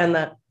pretend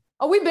that.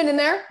 Oh, we've been in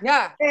there.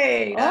 Yeah.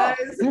 Hey guys,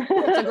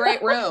 it's a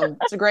great room.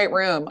 It's a great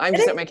room. I'm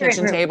just at my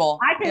kitchen table.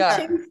 I can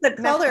change the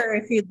color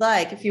if you'd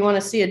like. If you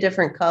want to see a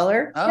different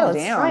color. Oh, yeah, let's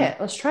damn. try it.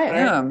 Let's try it.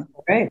 Damn.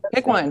 All right.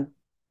 Pick one.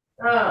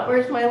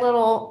 Where's my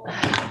little?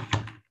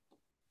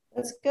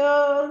 Let's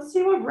go. Let's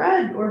see what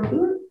red or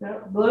blue.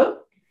 No, blue.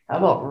 How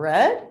about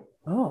red?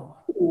 Oh.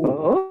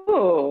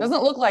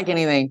 Doesn't look like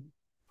anything.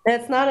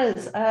 It's not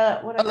as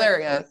Oh, there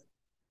he is.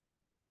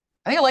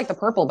 I think I like the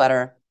purple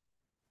better.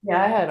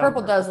 Yeah, I had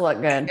purple. Does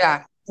look good.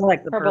 Yeah, I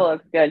like the Purple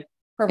looks good.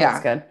 Purple's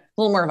good. A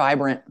little more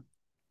vibrant.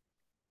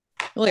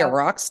 Really a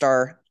rock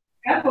star.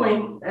 Definitely,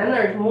 and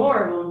there's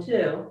more of them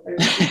too.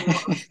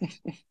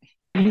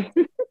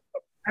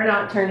 They're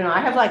not turning on. I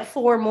have like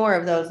 4 more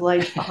of those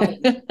lights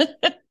behind me.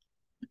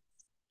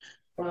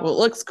 Well, it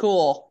looks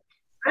cool.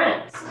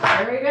 Thanks.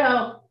 There we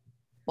go.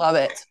 Love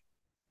it.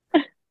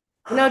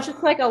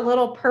 Just like a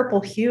little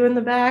purple hue in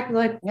the back,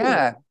 like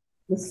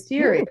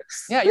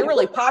mysterious. Yeah, you're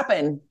really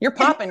popping. You're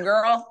popping,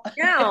 girl.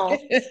 Yeah.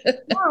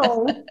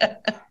 Oh.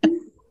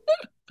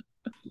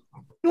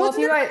 Well,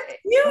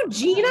 you,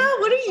 Gina,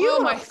 what are you?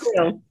 Oh my!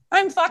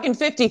 I'm fucking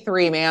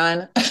 53,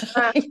 man.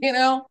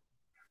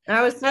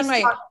 I was just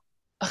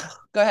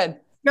go ahead.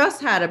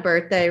 Just had a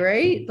birthday,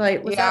 right?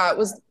 Like, it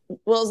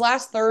was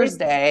last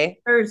Thursday.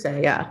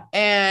 Yeah.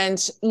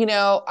 And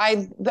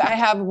I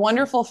have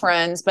wonderful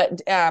friends,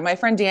 but my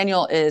friend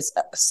Daniel is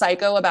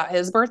psycho about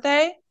his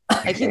birthday.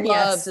 Like he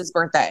loves his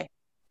birthday.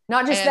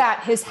 Not just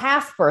that, his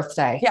half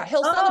birthday. Yeah,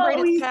 he'll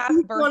celebrate his half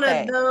birthday. One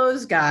of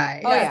those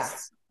guys. Oh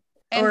yes.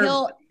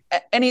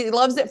 And he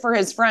loves it for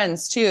his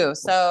friends too.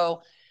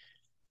 So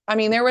I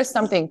mean, there was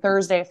something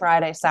Thursday,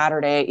 Friday,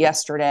 Saturday,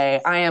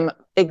 yesterday. I am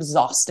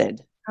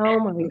exhausted. Oh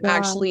my God.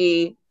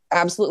 Actually,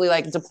 absolutely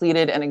like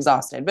depleted and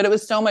exhausted, but it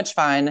was so much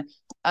fun.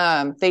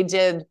 They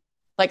did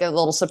like a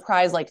little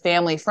surprise, like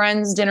family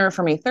friends dinner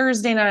for me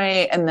Thursday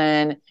night.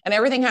 And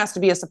everything has to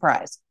be a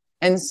surprise.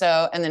 And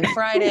then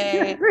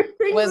Friday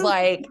was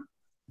like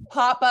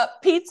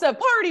pop-up pizza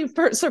party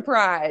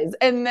surprise.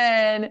 And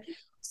then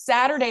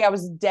Saturday I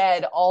was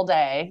dead all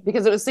day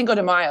because it was Cinco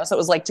de Mayo. So it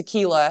was like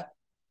tequila.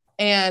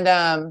 And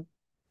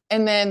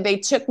then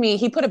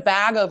he put a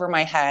bag over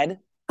my head.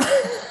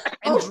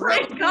 Oh my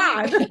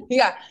God.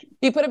 Yeah.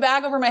 He put a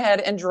bag over my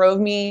head and drove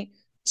me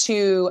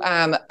to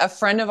a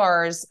friend of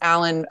ours,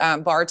 Alan,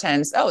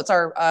 bartends. Oh, it's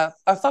our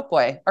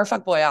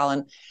fuckboy,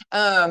 Alan.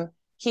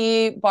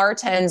 He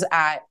bartends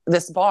at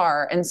this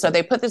bar. And so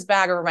they put this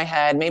bag over my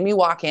head, made me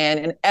walk in,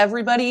 and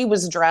everybody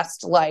was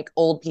dressed like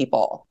old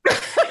people.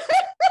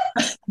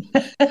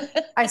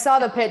 I saw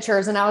the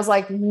pictures and I was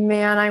like,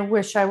 man, I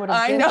wish I would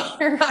have been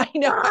there. I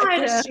know. I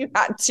wish you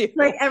had to.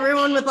 Like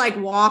everyone with like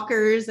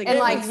walkers and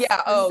like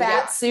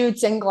fat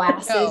suits and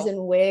glasses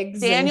and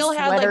wigs. Daniel and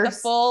had like the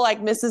full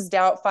like Mrs.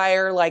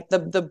 Doubtfire, like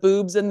the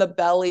boobs and the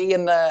belly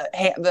and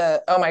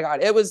the oh my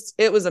God, it was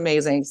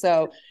amazing.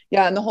 So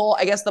yeah, and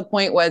I guess the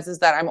point is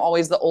that I'm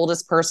always the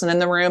oldest person in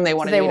the room. They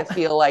wanted me to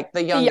feel like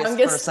the youngest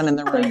person in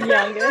the room.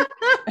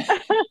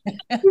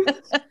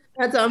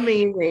 That's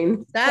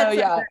amazing. That's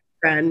a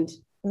friend.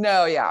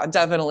 No, yeah,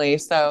 definitely.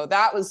 So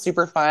that was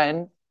super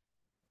fun.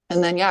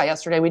 And then,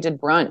 yesterday we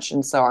did brunch.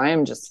 And so I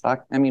am just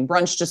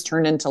brunch just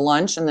turned into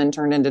lunch and then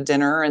turned into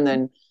dinner. And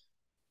then,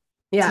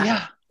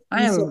 I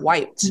am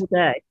wiped.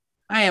 I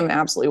am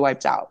absolutely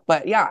wiped out.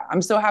 But yeah,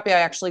 I'm so happy I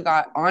actually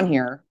got on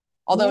here.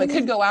 Although it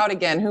could go out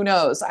again. Who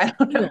knows? I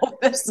don't know.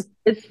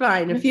 It's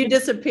fine. If you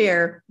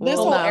disappear, this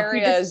whole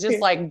area is just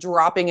like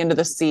dropping into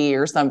the sea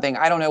or something.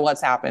 I don't know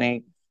what's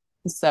happening.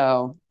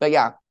 So, but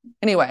yeah.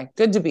 Anyway,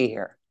 good to be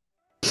here.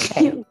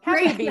 Hey,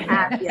 great to be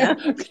happy.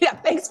 Yeah,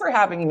 thanks for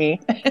having me.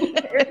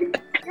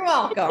 You're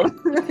welcome.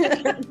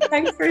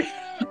 Thanks for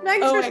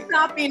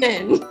stopping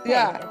in.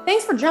 Yeah.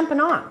 Thanks for jumping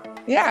on.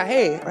 Yeah,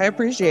 hey, I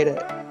appreciate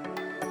it.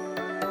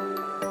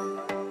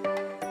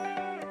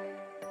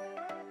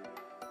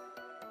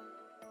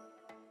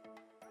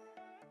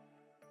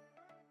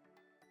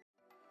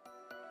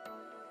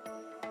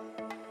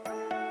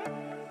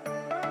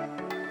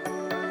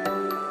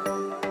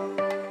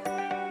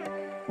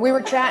 We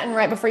were chatting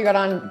right before you got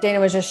on. Dana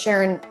was just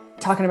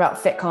talking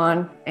about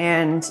FitCon,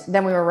 and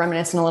then we were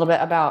reminiscing a little bit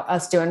about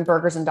us doing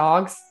burgers and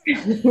dogs.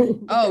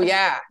 Oh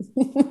yeah.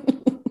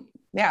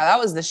 Yeah, that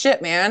was the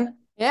shit, man.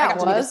 Yeah, I got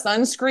to be the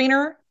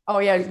sunscreener. Oh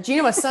yeah,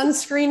 Gina was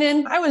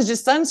sunscreening. I was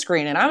just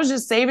sunscreening. I was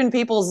just saving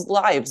people's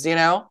lives, skin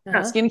One by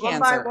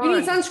cancer. one. You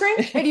need sunscreen?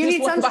 Hey, do you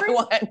need Just one by sunscreen?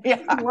 one.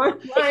 Yeah. One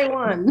by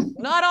one.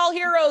 Not all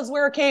heroes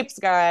wear capes,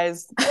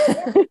 guys.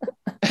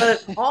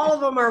 But all of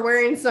them are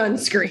wearing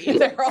sunscreen.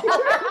 They're all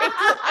wearing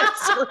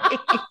sunscreen.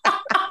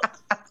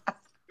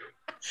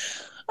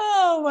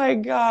 Oh my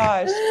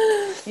gosh.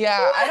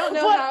 Yeah, I don't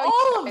know But how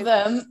all of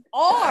them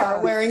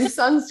are wearing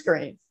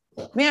sunscreen.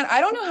 Man, I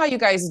don't know how you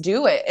guys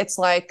do it. It's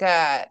like,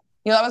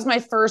 that was my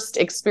first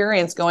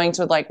experience going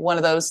to like one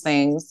of those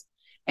things.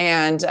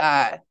 And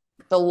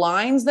the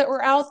lines that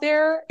were out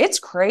there, it's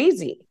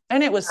crazy.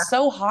 And it was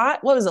so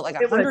hot. What was it, like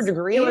 100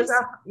 degrees?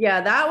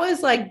 That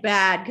was like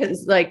bad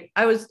because like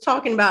I was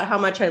talking about how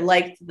much I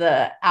liked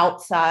the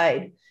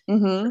outside.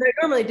 Mm-hmm. I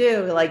normally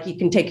do, like you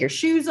can take your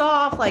shoes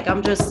off. Like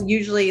I'm just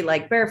usually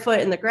like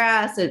barefoot in the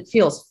grass. It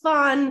feels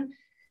fun.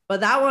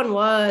 But that one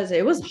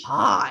it was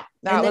hot.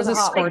 That was a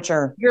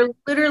scorcher. Like, you're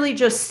literally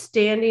just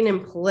standing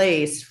in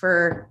place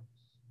for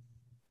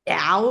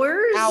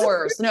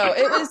hours. No,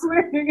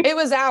 it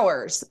was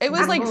hours. It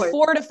was like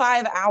 4 to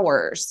 5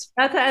 hours.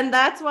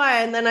 That's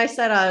why. And then I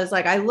said, I was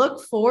like, I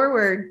look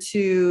forward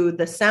to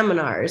the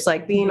seminars,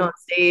 like being on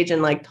stage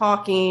and like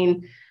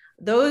talking.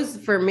 Those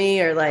for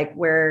me are like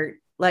where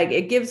like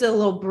it gives a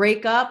little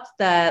break up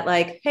that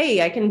like,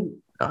 hey,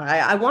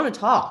 I want to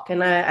talk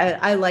and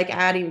I like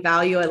adding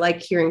value. I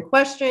like hearing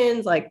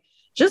questions, like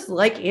just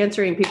like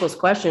answering people's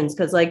questions.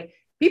 Cause like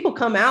people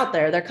come out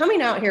there, they're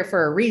coming out here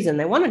for a reason.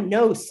 They want to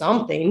know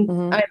something.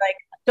 Mm-hmm. I like,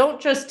 don't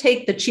just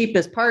take the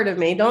cheapest part of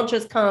me. Don't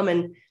just come.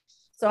 And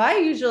so I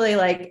usually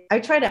like, I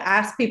try to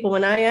ask people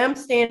when I am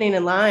standing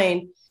in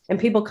line and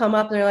people come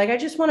up and they're like, I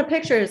just want a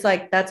picture. It's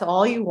like, that's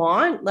all you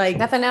want? Like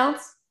Nothing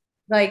else?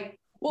 Like,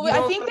 well,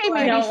 I think they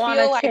maybe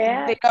feel like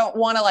they don't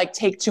want to like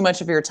take too much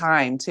of your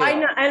time too. I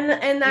know.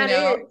 And that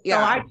is, so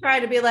I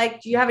try to be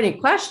like, do you have any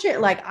question?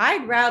 Like, I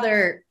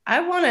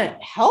want to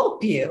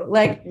help you.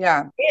 Like,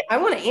 yeah, I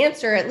want to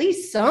answer at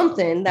least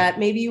something that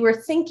maybe you were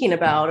thinking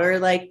about, or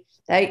like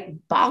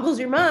that boggles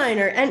your mind,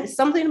 and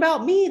something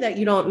about me that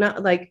you don't know.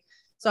 Like,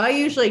 so I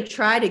usually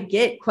try to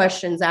get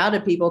questions out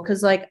of people.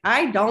 Cause like,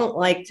 I don't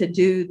like to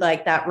do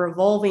like that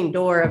revolving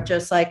door of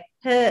just like,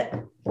 hey,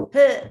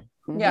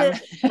 yeah,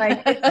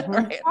 like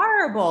it's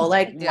horrible.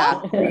 Like,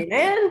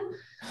 man,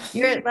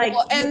 you're like,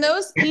 and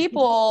those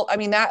people, I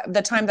mean, that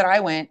the time that I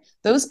went,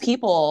 those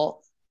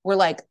people were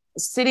like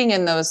sitting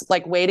in those,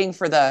 like waiting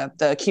for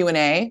the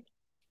Q&A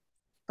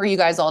for you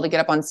guys all to get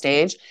up on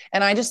stage.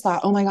 And I just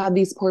thought, oh my God,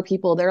 these poor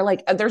people, they're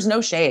like, there's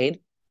no shade.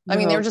 I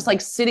mean, they're just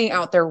like sitting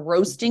out there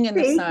roasting in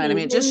the sun. I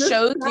mean, it just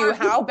shows you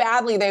how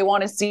badly they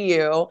want to see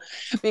you,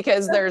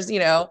 because there's,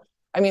 I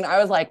mean, I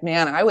was like,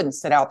 man, I wouldn't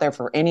sit out there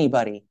for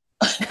anybody.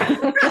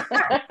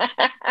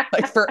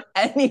 Like for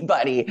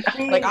anybody.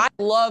 Like I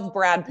love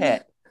Brad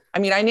Pitt. I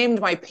mean, I named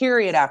my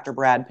period after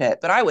Brad Pitt,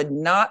 but I would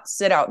not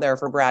sit out there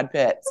for Brad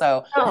Pitt.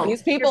 So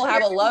these people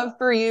have a love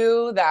for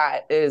you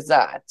that is,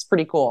 it's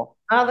pretty cool.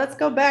 Let's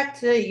go back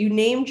to, you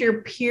named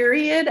your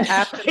period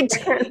after,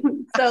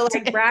 so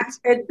like Brad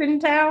Pitt's in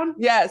town?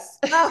 Yes.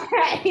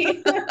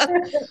 Okay.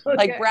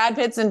 Like Brad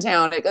Pitt's in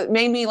town. It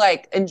made me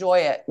like enjoy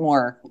it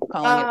more,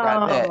 calling it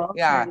Brad Pitt. Okay.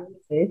 Yeah.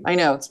 I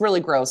know. It's really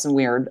gross and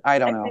weird. I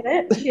don't know.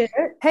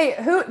 Hey,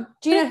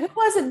 Gina, who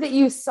was it that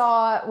you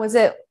saw? Was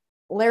it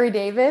Larry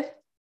David?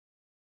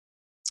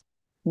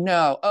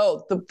 No.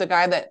 Oh, the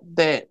guy that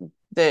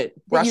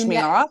brushed me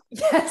off?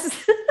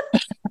 Yes.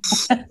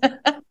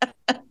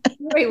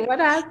 Wait, what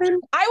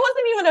happened? I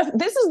wasn't even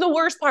this is the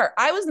worst part.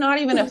 I was not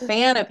even a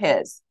fan of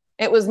his.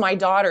 It was my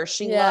daughter.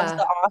 She loves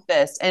The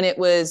Office. And it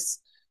was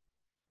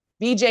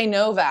BJ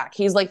Novak.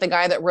 He's like the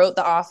guy that wrote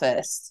The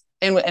Office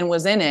and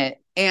was in it.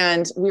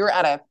 And we were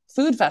at a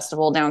food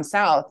festival down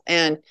south,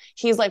 and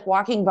he's like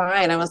walking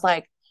by, and I was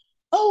like,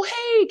 oh,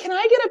 hey, can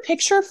I get a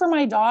picture for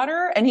my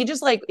daughter? And he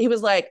was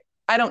like,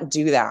 I don't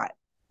do that.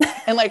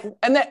 And like,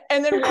 and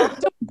then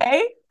walked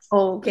away.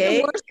 Okay.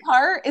 The worst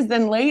part is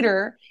then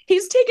later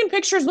he's taking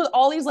pictures with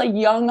all these like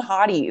young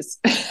hotties.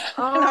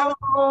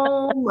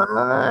 Oh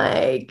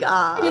my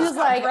God. He's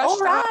like, all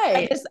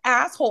right. This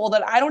asshole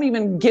that I don't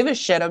even give a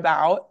shit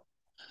about.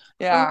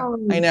 Yeah,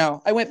 I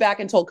know. I went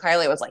back and told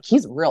Kylie, I was like,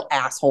 he's a real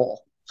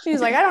asshole.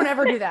 She's like, I don't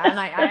ever do that. And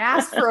I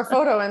asked for a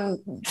photo, and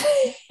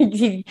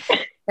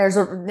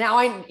now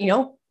I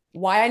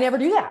why I never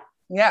do that.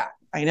 Yeah,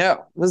 I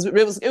know. It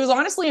was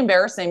honestly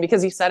embarrassing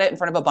because he said it in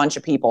front of a bunch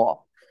of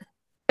people.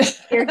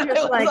 You're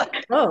just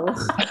like, oh,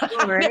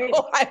 all right.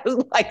 I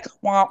was like,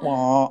 wah,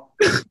 wah.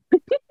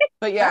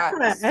 But yeah.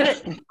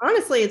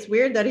 Honestly, it's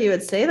weird that he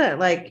would say that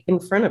like in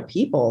front of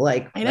people.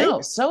 Like, I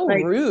know, so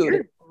like,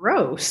 rude.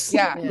 Gross.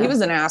 Yeah, he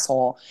was an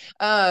asshole.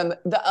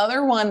 The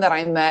other one that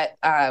I met,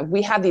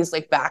 we had these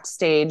like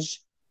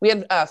backstage. We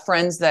had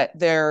friends that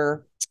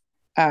their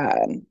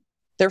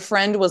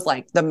friend was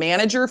like the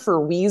manager for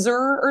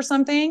Weezer or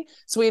something.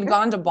 So we had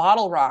gone to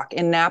Bottle Rock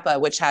in Napa,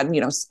 which had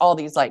all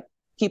these like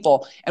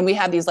people, and we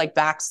had these like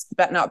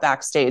not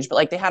backstage, but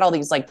like they had all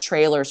these like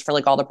trailers for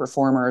like all the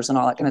performers and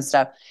all that kind of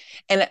stuff.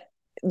 And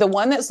the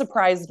one that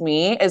surprised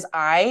me is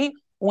I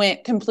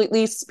went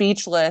completely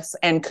speechless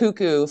and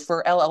cuckoo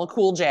for LL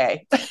Cool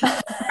J.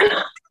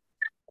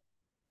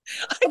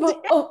 He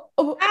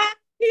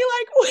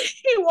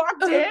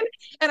walked in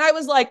and I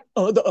was like,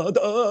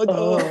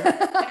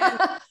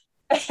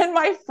 and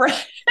my friend,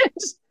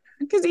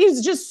 because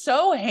he's just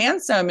so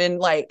handsome and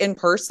like in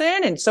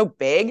person and so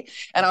big.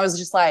 And I was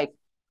just like,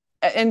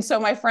 and so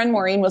my friend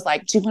Maureen was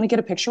like, do you want to get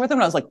a picture with him?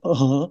 And I was like,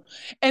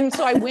 And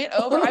so I went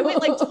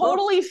like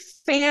totally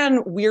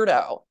fan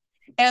weirdo.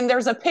 And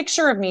there's a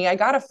picture of me. I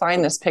got to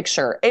find this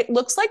picture. It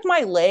looks like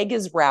my leg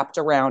is wrapped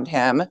around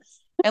him.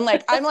 And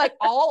like, I'm like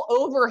all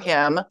over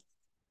him.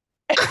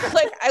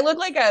 Like I look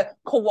like a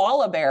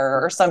koala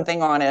bear or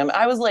something on him.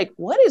 I was like,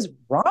 what is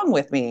wrong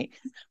with me?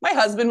 My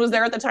husband was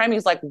there at the time.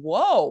 He's like,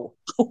 whoa,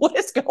 what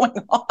is going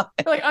on?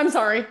 Like, I'm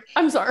sorry.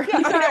 Yeah,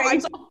 I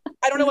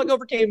don't know what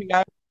overcame me.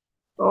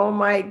 Oh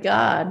my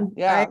God.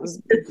 Yeah. I was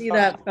to see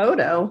that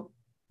photo.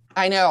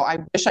 I know. I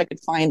wish I could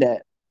find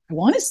it. I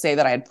want to say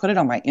that I had put it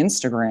on my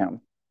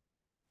Instagram.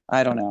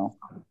 I don't know.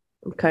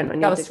 I'm kind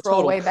of Got to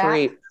scroll way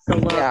back.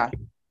 Yeah.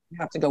 You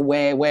have to go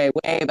way, way,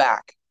 way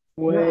back.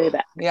 Way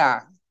back.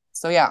 Yeah.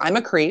 So yeah, I'm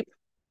a creep.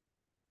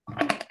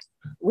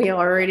 We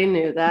already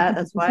knew that.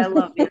 That's why I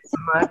love you so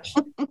much.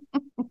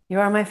 You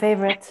are my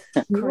favorite.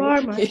 You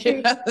are my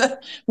favorite. Yeah,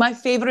 my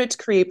favorite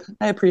creep.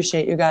 I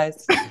appreciate you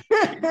guys. Hey,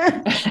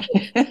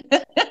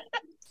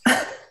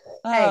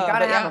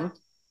 gotta have them.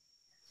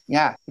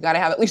 Yeah, you gotta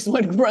have at least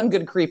one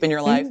good creep in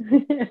your life.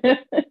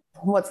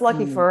 What's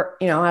lucky for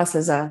us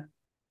is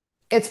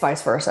it's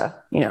vice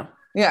versa. Yeah,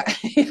 yeah.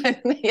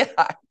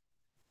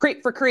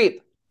 Creep for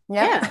creep.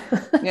 Yeah.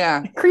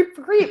 Yeah. Creep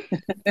for creep.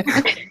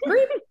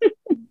 Creep.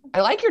 I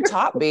like your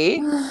top,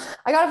 B.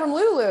 I got it from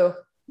Lulu.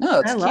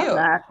 No, it's I cute. love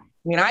that. I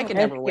mean, I could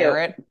never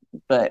wear it,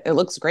 but it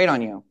looks great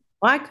on you.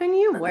 Why couldn't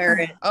you wear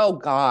it? Oh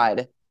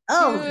God.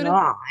 Oh Dude,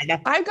 God.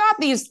 I've got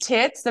these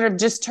tits that have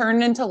just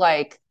turned into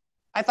like,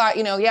 I thought,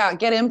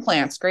 get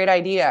implants. Great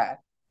idea.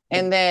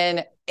 And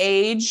then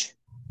age.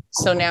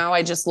 So now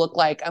I just look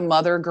like a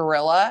mother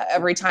gorilla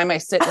every time I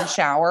sit in the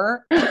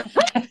shower.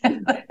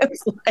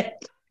 It's like,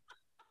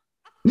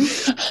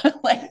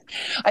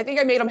 I think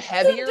I made them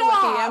heavier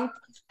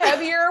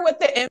with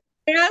the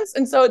implants.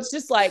 And so it's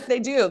just like they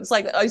do. It's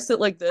like I sit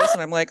like this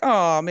and I'm like,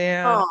 oh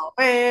man.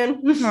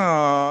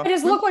 I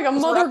just look like a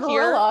mother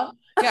gorilla.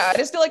 Yeah, I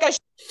just feel like I should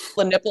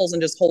the nipples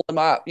and just hold them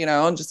up,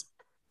 and just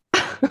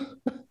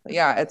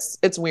yeah,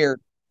 it's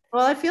weird.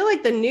 Well, I feel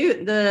like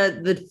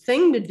the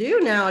thing to do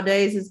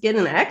nowadays is get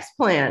an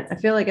explant. I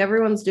feel like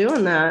everyone's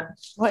doing that.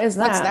 What is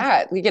that? What's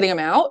that? We getting them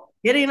out?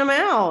 Getting them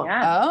out.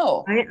 Yeah.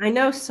 Oh. I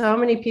know so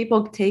many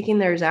people taking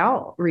theirs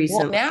out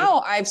recently. Well,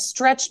 now I've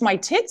stretched my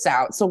tits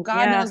out, so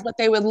God knows what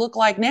they would look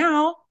like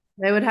now.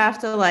 They would have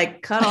to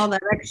like cut all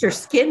that extra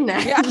skin now.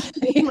 Yeah.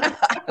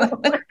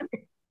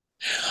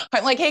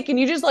 I'm like, hey, can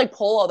you just like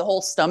pull the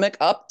whole stomach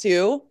up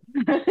too?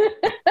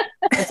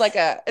 It's like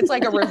a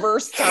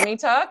reverse tummy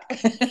tuck.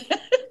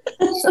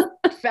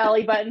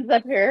 Belly buttons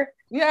up here.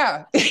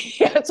 Yeah.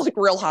 Yeah, it's like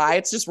real high.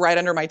 It's just right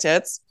under my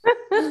tits.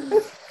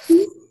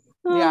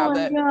 Oh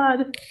my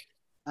God.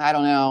 I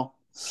don't know.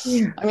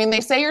 Yeah. I mean, they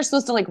say you're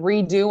supposed to like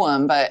redo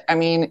them, but I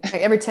mean, like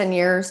every 10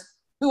 years.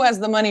 Who has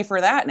the money for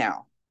that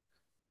now?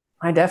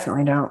 I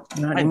definitely don't.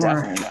 Not anymore.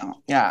 Definitely don't.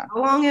 Yeah.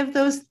 How long have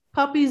those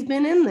puppies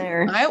been in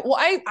there? I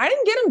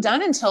didn't get them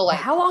done until like,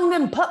 how long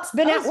them pups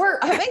been at work?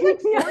 I think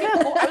like 44.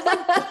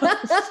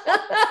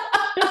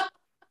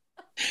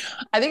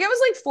 I think I was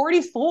like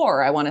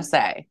 44, I want to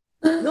say.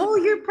 No,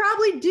 you're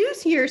probably due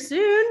here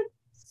soon.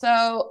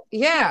 So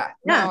yeah,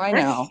 no, I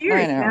know. You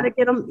gotta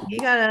get them. You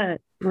gotta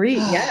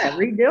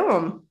redo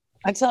them.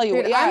 I tell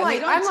you, dude,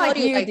 I'm like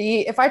you,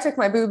 D. If I took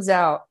my boobs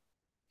out,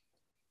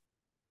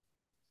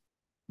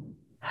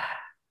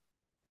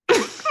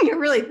 you're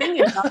really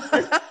thinking about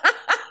this.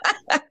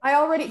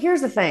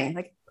 Here's the thing.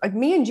 Like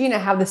me and Gina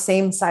have the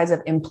same size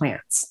of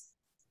implants.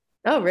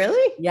 Oh,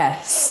 really?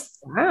 Yes.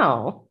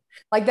 Wow.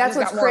 Like that's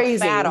what's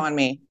crazy. Fat on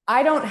me.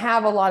 I don't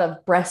have a lot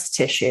of breast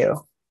tissue.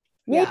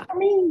 Yeah.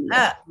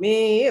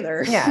 Me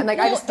either. Yeah. And like,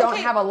 I just don't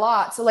have a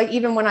lot. So like,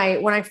 even when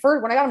I got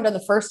them done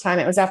the first time,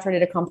 it was after I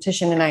did a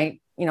competition and I,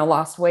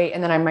 lost weight,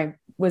 and then I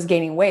was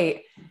gaining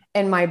weight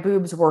and my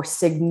boobs were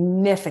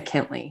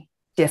significantly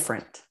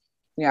different.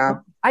 Yeah.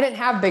 I didn't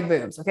have big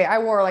boobs. Okay. I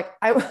wore like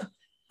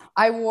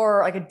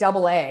a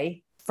double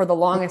A for the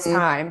longest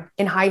time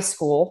in high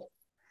school.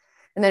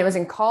 And then it was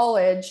in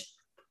college,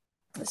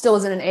 still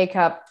was in an A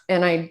cup,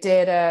 and I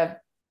did a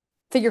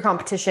figure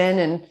competition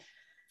and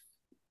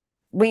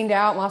weaned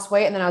out, lost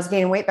weight. And then I was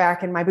gaining weight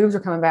back and my boobs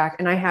were coming back.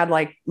 And I had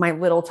like my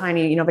little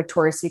tiny,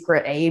 Victoria's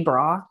Secret A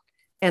bra,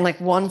 and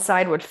like one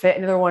side would fit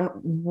and the other one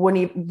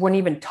wouldn't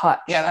even touch.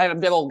 Yeah. That had a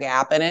big old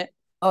gap in it.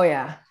 Oh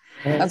yeah.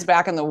 That's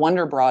back in the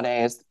Wonder Bra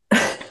days.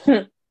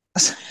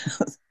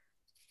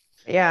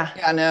 Yeah.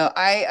 Yeah. No,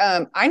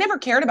 I never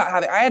cared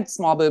about I had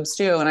small boobs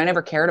too, and I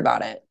never cared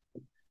about it.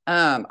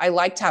 I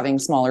liked having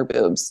smaller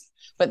boobs,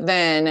 but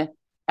then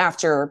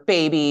after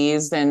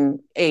babies and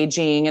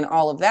aging and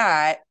all of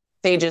that,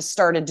 they just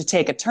started to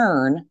take a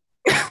turn.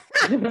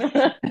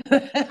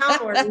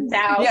 Downward.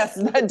 Down. Yes,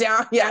 the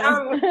down. Yes.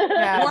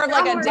 More of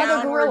like a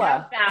downward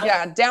gorilla.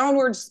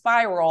 downward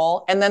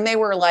spiral. And then they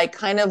were like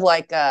kind of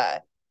like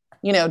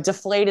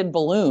deflated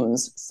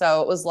balloons.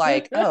 So it was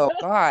like, oh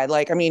God,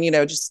 like, I mean,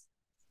 just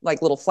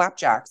like little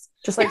flapjacks.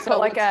 Just like put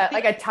like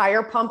a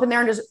tire pump in there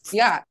and just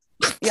Yeah.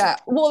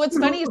 Well, what's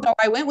funny is though,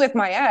 I went with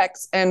my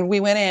ex and we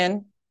went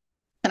in,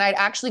 and I'd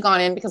actually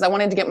gone in because I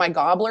wanted to get my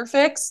gobbler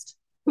fixed.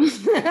 So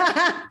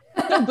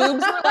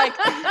boobs were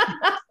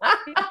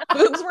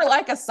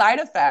like a side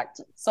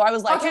effect. So I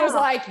was like, I was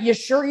like, you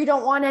sure you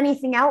don't want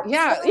anything else?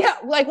 Yeah.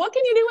 Like, what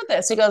can you do with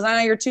this? He goes,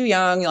 you're too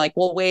young. You're like,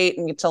 we'll wait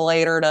until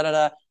later. Da da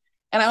da.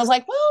 And I was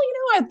like, well,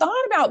 I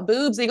thought about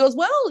boobs. He goes,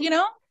 well,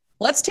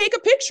 let's take a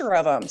picture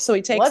of them. So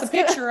he takes a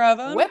picture of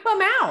them, whip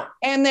them out,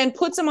 and then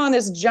puts them on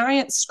this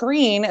giant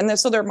screen. And then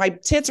so my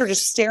tits are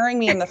just staring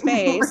me in the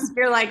face.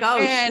 You're like, oh,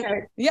 and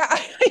shit. Yeah.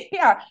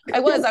 I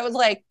was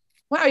like,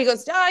 wow. He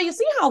goes, you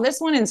see how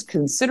this one is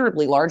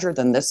considerably larger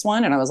than this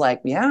one? And I was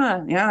like,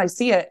 yeah, I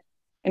see it.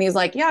 And he's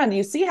like, yeah. And do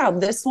you see how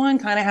this one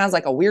kind of has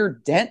like a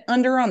weird dent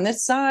under on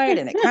this side,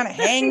 and it kind of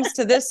hangs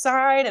to this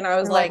side? And I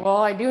was like, well,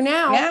 I do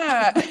now.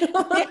 Yeah.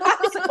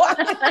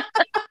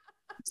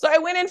 So I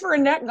went in for a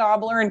neck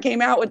gobbler and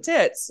came out with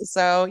tits.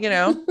 So,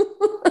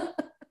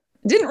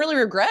 didn't really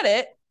regret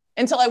it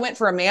until I went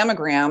for a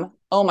mammogram.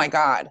 Oh my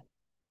God.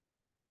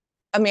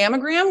 A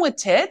mammogram with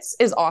tits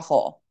is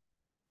awful.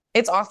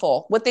 It's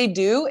awful. What they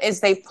do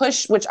is they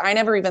push, which I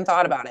never even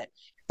thought about it.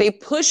 They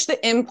push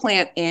the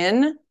implant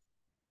in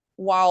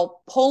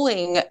while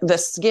pulling the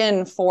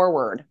skin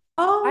forward.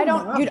 Oh, I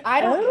don't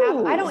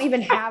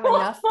even have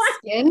enough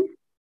skin.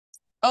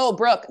 Oh,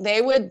 Brooke,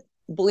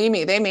 believe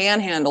me, they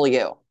manhandle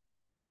you.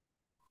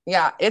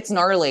 Yeah, it's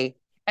gnarly.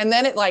 And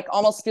then it like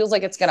almost feels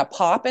like it's going to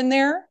pop in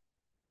there.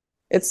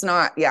 It's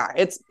not. Yeah,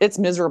 it's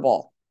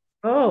miserable.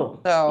 Oh,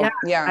 so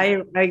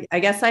yeah. I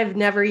guess I've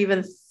never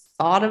even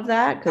thought of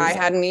that. I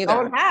hadn't either. I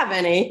don't have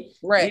any.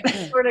 Right.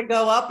 You sort of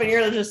go up and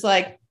you're just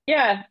like,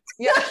 yeah.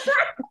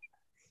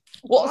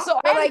 Well, so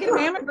I had a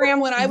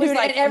mammogram when I was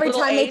like, every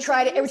time they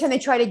try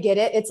to get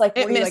it, it's like,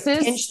 it misses.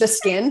 Like pinch the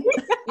skin.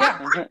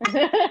 Yeah.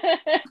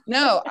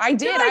 No, I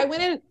did. I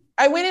went in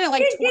at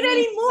like 20 get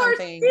any more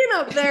something. skin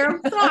up there.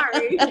 I'm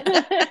sorry.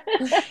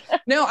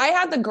 No, I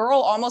had the girl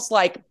almost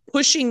like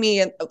pushing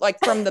me like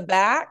from the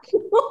back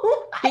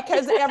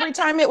because every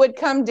time it would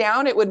come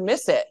down, it would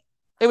miss it.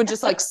 It would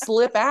just like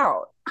slip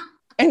out.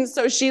 And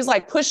so she's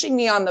like pushing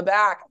me on the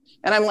back,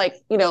 and I'm like,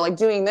 like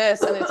doing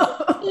this, and it's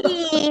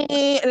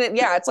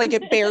like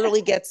it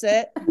barely gets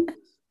it.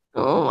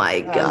 Oh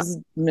my God. It's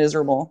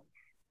miserable.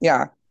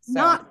 Yeah. So.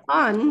 Not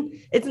fun.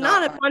 It's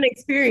not a fun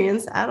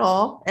experience at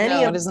all.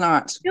 No, it is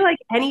not. I feel like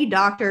any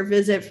doctor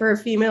visit for a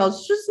female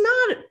is just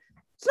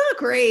it's not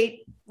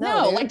great.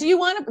 No, like, do you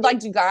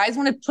guys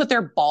want to put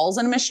their balls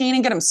in a machine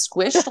and get them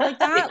squished like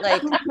that?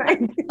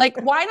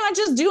 Like, why not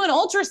just do an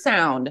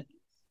ultrasound?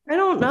 I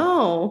don't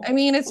know. I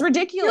mean, it's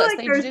ridiculous. I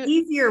feel like there's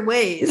easier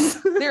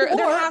ways. There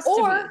has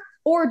to be.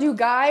 Or do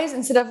guys,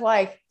 instead of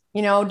like,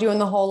 doing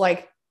the whole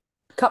like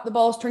cup the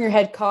balls, turn your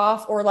head,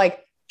 cough, or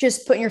like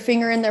just putting your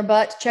finger in their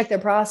butt to check their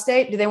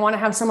prostate, do they want to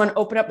have someone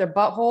open up their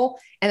butthole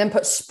and then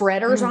put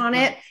spreaders on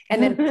it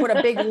and then put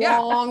a big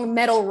long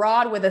metal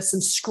rod with some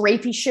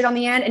scrapey shit on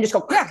the end and just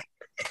go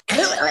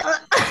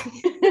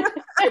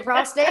your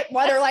prostate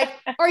while they're like,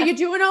 are you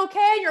doing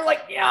okay? And you're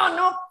like, yeah,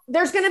 no,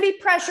 there's going to be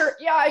pressure.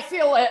 Yeah, I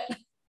feel it.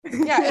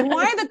 Yeah. And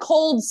why the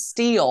cold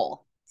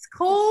steel? It's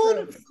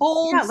cold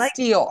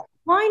steel.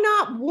 Why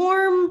not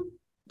warm?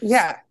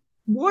 Yeah.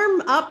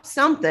 Warm up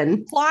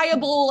something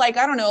pliable, like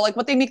I don't know, like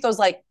what they make those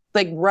like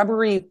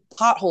rubbery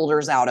pot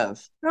holders out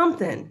of.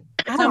 Something.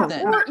 Or how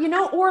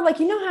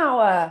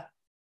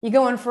you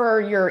go in for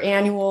your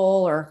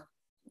annual or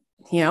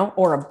a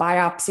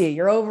biopsy of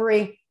your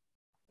ovary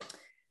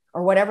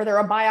or whatever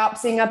they're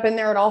biopsying up in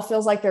there. It all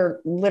feels like they're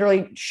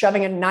literally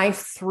shoving a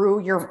knife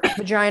through your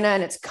vagina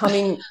and it's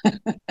coming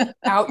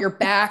out your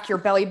back, your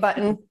belly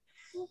button.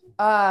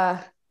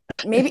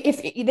 Maybe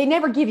if they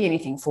never give you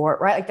anything for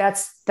it, right? Like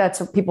that's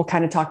what people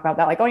kind of talk about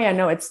that. Like, oh yeah,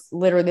 no, it's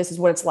literally, this is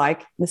what it's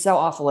like. This is how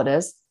awful it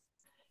is.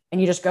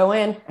 And you just go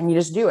in and you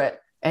just do it.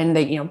 And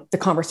they, the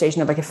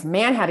conversation of like, if a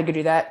man had to go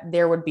do that,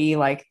 there would be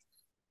like,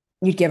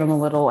 you'd give him a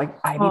little like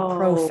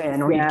ibuprofen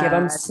or you'd give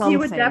him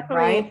something,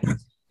 right?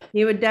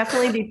 He would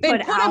definitely be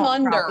put him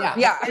under.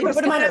 Yeah.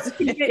 Put him under.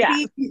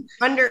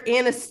 Under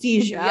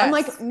anesthesia. Yes. I'm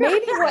like,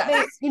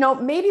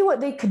 maybe what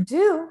they could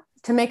do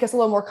to make us a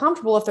little more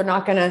comfortable, if they're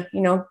not going to,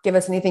 give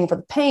us anything for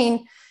the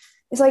pain,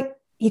 is like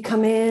you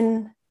come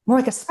in more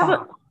like a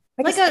spa.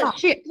 Like the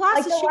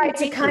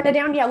lights are kind of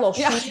down. Yeah, a little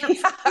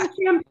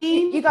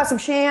champagne. You got some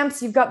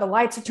champs. You've got the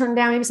lights are turned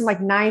down. Maybe some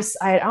like nice.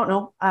 I don't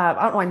know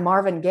why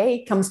Marvin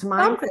Gaye comes to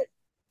mind.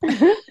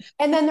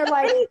 And then they're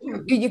like,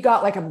 you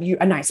got like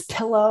a nice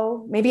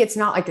pillow. Maybe it's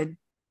not like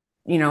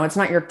it's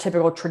not your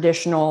typical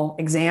traditional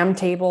exam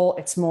table.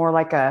 It's more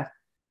like like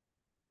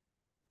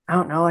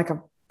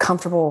a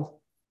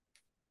comfortable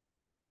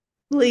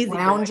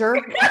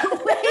lounger.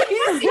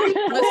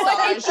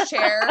 Massage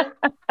chair.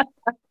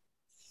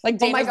 Like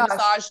Dana's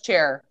massage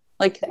chair.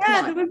 Like,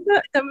 Yeah, come on.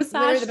 the massage.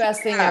 Literally the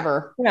best thing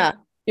ever. Yeah.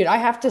 Dude,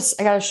 I got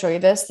to show you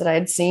this that I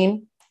had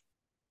seen.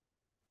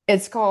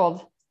 It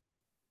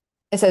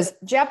says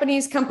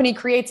Japanese company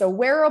creates a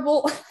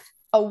wearable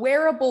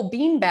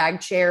beanbag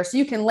chair so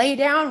you can lay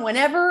down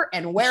whenever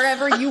and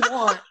wherever you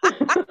want.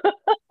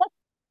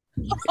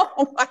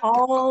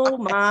 Oh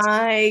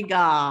my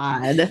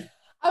God.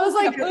 I was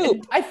like,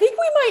 I think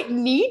we might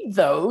need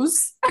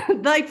those.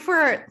 Like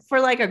for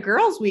like a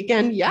girls'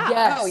 weekend. Yeah.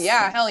 Yes. Oh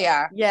yeah, hell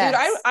yeah. Yes.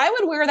 Dude, I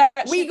would wear that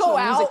We shit go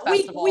to a music out.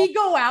 festival. We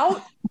go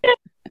out.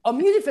 A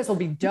music festival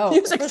would be dope.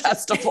 Music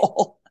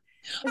festival.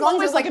 As long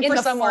as it's like looking in for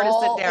the somewhere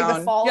fall, to sit like the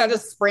down. fall Yeah, or the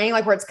spring,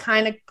 like where it's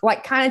kind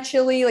of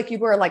chilly, like you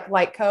wear like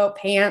light coat,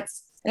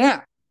 pants.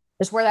 Yeah.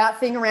 Just wear that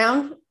thing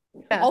around.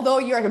 Yeah. Although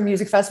you're at a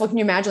music festival, can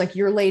you imagine like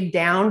you're laid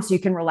down so you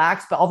can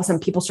relax, but all of a sudden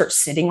people start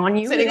sitting on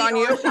you? Sitting on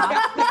you.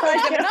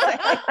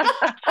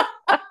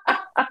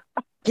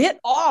 Get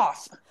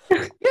off.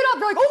 Get up.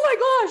 They're like, oh my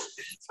gosh.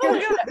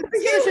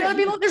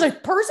 There's a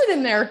person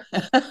in there.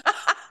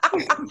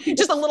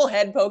 Just a little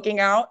head poking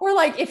out. Or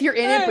like if you're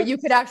in it, but you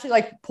could actually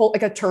like pull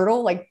like a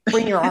turtle, like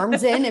bring your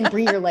arms in and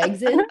bring your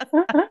legs in.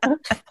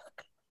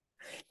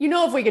 You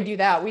know, if we could do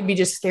that, we'd be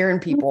just scaring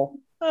people.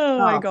 Oh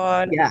my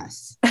God.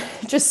 Yes.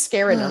 Just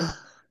scaring them.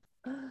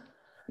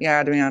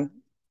 Yeah, man.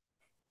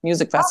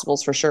 Music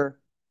festivals for sure.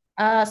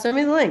 Send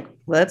me the link.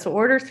 Let's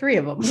order 3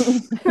 of them.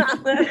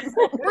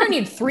 We're gonna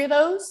need 3 of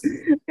those.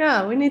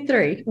 Yeah, we need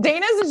 3.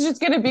 Dana's is just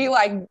going to be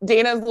like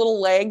Dana's little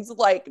legs,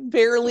 like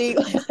barely.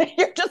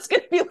 You're just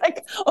going to be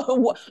like,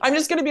 I'm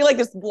just going to be like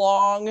this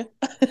long, Like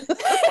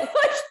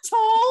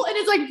tall, and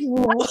it's like,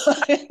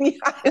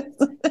 yeah,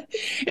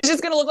 it's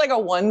just going to look like a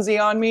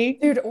onesie on me.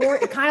 dude, or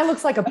it kind of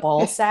looks like a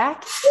ball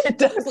sack. It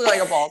does look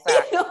like a ball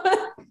sack.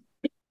 Well,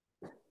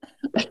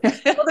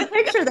 the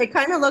picture, they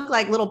kind of look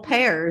like little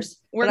pears.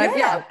 We're But we're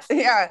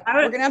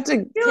gonna have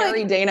to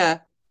carry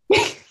Dana.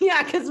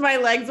 Yeah, because my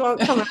legs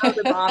won't come out of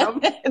the bottom.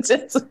 It's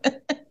just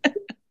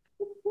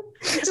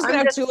gonna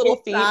have 2 little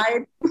feet.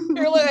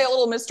 You're like a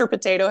little Mr.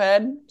 Potato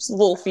Head, just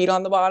little feet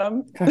on the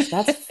bottom. Gosh,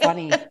 that's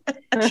funny.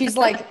 She's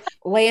like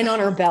laying on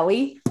her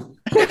belly,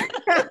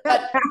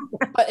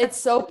 but it's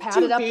so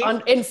padded up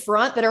in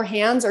front that her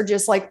hands are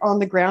just like on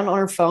the ground on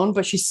her phone,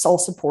 but she's so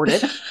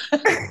supported.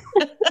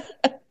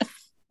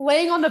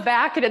 Laying on the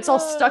back, and it's all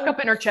stuck up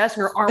in her chest,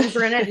 and her arms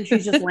are in it, and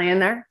she's just laying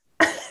there.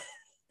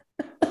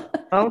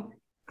 Oh,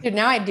 dude,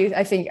 now I do.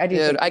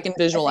 Dude, I can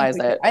visualize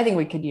it. I think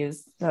we could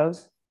use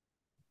those.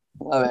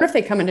 Love What if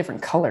they come in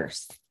different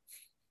colors?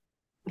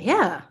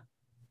 Yeah.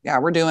 Yeah,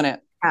 we're doing it.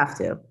 Have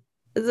to.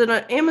 Is it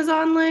an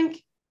Amazon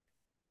link?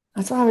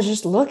 That's what I was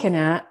just looking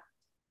at.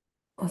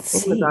 Let's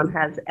see. Amazon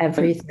has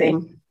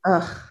everything.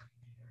 Ugh.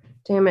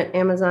 Damn it,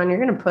 Amazon. You're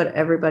going to put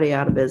everybody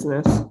out of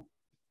business.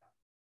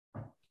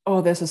 Oh,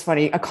 this is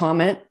funny. A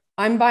comment.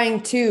 I'm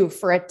buying 2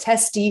 for a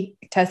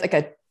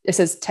it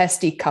says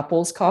testy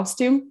couples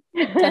costume.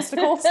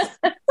 Testicles.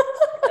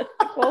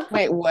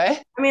 Wait,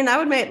 what? I mean, that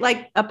would make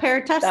like a pair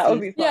of testes. That would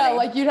be funny. Yeah,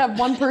 like you'd have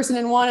one person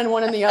in one and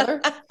one in the other.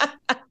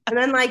 And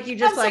then like you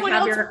just like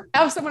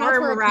have someone else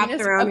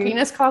wear a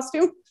penis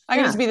costume. I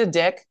can just be the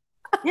dick.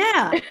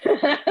 Yeah.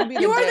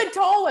 You are the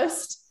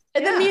tallest.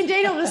 And then me and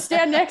Dana will just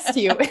stand next to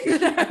you.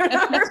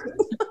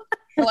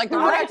 Like the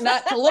right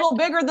nut, a little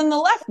bigger than the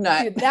left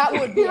nut. Dude, that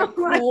would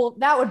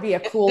be a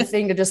cool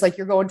thing to just like,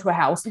 you're going to a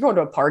house, you're going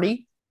to a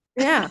party.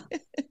 Yeah.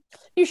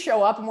 You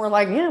show up and we're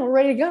like, yeah, we're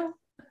ready to go.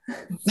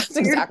 That's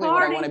exactly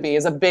what I want to be,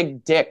 is a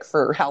big dick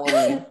for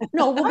Halloween.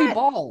 No, we'll be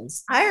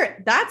balls. That's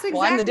exactly.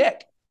 Well, I'm the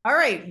dick. All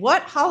right.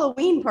 What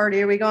Halloween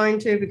party are we going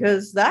to?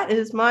 Because that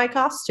is my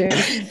costume.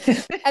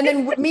 And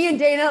then me and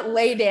Dana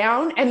lay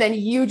down, and then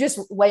you just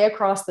lay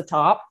across the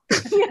top.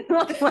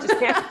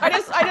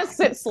 I just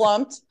sit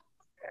slumped.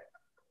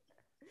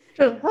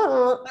 My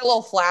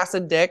little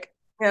flaccid dick.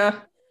 Yeah.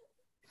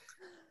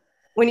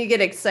 When you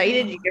get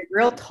excited, you get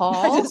real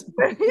tall.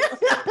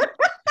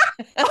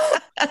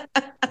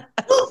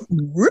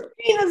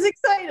 Tina's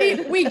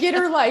excited. We get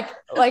her like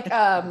what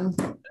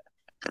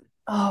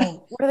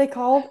are they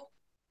called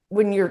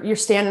when you're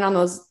standing on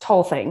those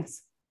tall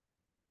things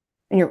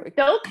and you're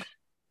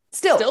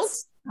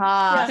stilts.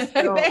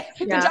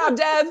 Good job,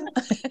 Deb.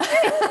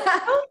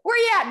 Where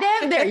you at,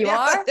 Deb? There you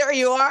are. There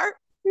you are.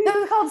 Those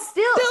are called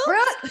stilts,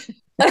 bro.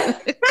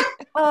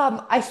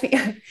 I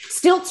think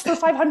stilts for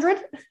 500.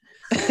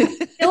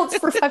 Stilts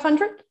for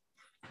 500.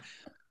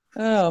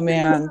 Oh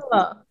man.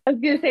 I was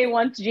gonna say,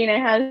 once Gina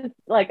has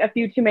like a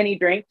few too many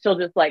drinks, she'll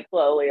just like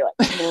slowly like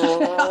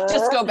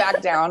just go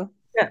back down.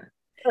 Yeah.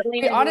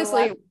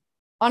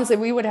 Honestly,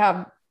 we would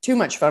have too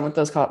much fun with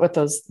those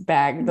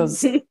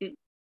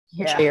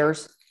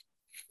chairs.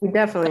 We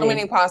definitely So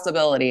many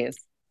possibilities.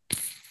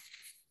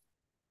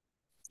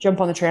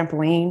 Jump on the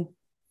trampoline.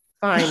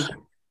 Fine.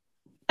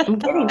 I'm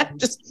getting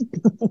Just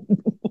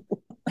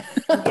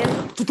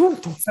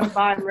some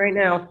bottom right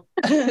now.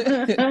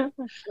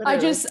 I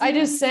just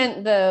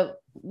sent the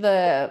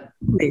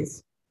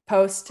Please.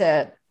 post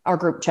to our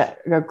group text.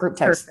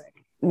 Perfect.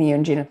 Me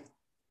and Gina.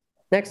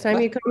 Next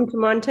time you come to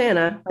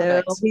Montana,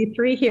 there'll be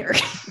 3 here.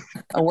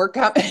 a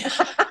workout.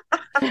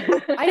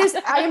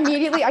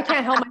 I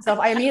can't help myself.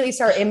 I immediately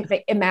start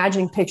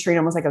imagining, picturing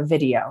almost like a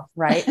video,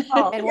 right?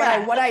 And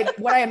what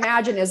I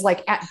imagine is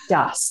like at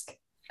dusk,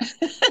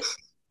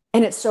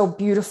 and it's so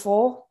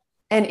beautiful.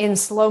 And in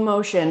slow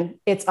motion,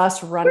 it's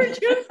us running,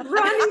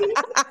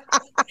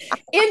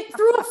 in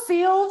through a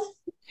field.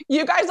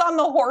 You guys on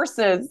the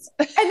horses.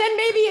 And then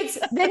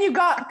then you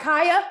got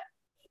Kaya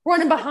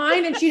running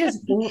behind, and she just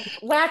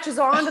latches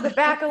on to the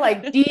back of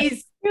like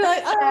Dee's. You're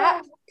like,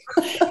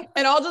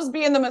 and I'll just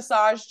be in the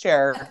massage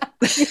chair.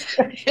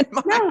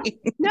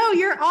 No,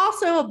 you're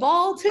also a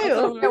ball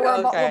too.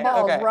 We're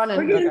balls running.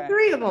 We're getting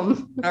 3 of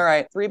them. All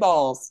right, 3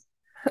 balls.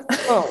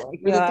 Oh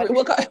my God.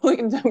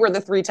 We're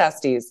the 3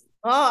 testes.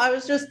 Oh, I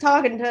was just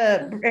talking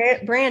to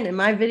Brandon,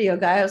 my video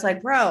guy. I was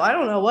like, bro, I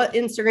don't know what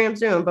Instagram's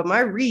doing, but my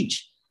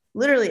reach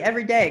literally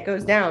every day it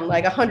goes down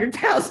like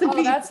 100,000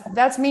 people.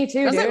 That's me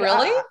too. Does it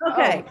really?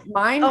 Okay.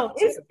 Mine.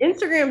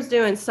 Instagram's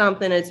doing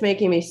something. It's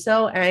making me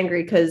so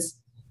angry because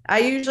I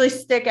usually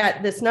stick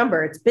at this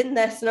number. It's been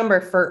this number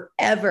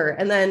forever.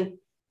 And then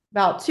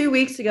about 2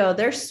 weeks ago,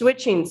 they're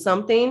switching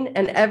something,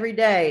 and every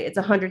day it's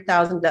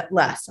 100,000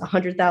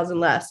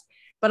 less.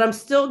 But I'm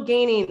still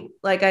gaining.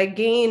 Like I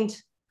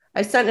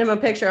sent him a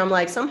picture. I'm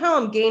like, somehow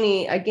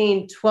I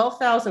gained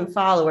 12,000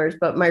 followers,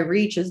 but my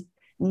reach is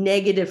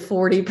negative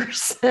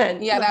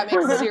 40%. Yeah, that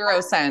makes 0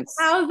 sense.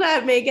 How does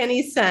that make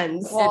any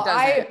sense? Well,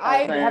 I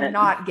have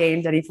not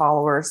gained any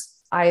followers.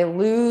 I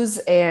lose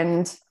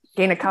and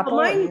gain a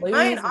couple.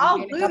 I'll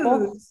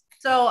lose.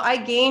 So I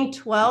gained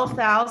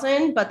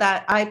 12,000, but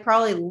that I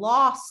probably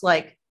lost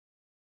like,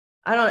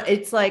 I don't,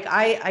 it's like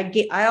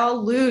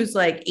I'll lose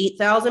like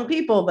 8,000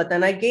 people, but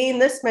then I gain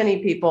this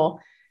many people.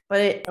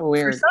 But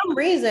for some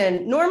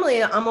reason,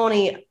 normally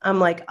I'm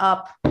like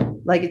up,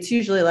 like it's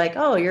usually like,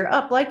 oh, you're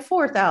up like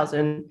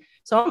 4,000.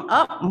 So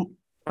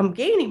I'm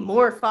gaining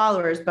more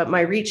followers, but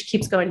my reach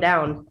keeps going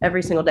down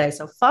every single day.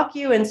 So fuck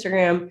you,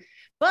 Instagram.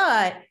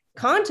 But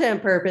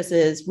content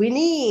purposes,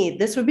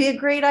 this would be a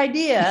great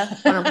idea.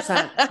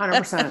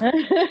 100%.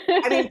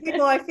 I mean,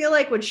 people I feel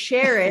like would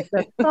share it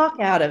the fuck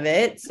out of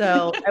it.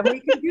 So and we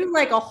could do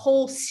like a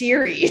whole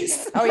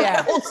series. Oh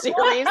yeah. Whole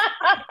series.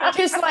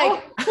 Just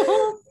like a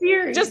whole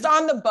series. Just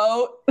on the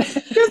boat.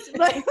 Just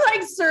like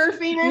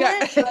surfing in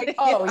it. Like,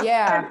 oh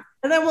yeah.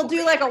 And then we'll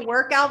do like a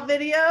workout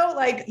video,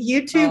 like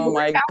YouTube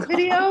workout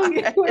video.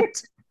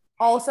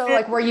 Also,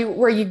 like where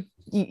you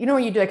know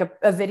when you do like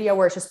a video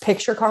where it's just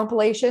picture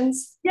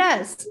compilations?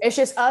 Yes. It's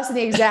just us in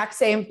the exact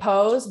same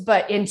pose,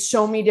 but in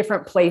so many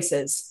different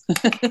places.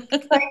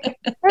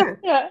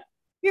 Yeah.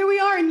 Here we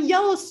are in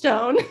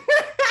Yellowstone.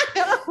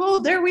 Oh,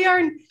 there we are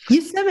in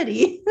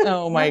Yosemite.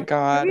 Oh my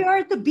God. Here we are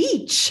at the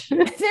beach. There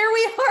we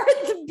are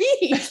at the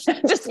beach.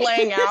 Just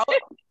laying out.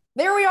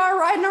 There we are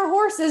riding our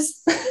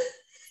horses.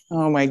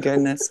 Oh my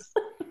goodness.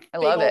 I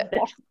love it.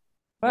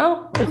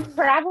 Well,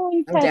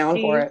 traveling. I'm down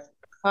for it.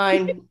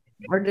 Fine.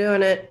 We're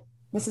doing it.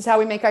 This is how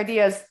we make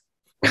ideas.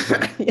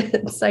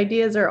 Yes,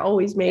 ideas are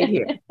always made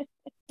here.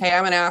 Hey,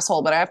 I'm an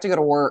asshole, but I have to go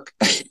to work.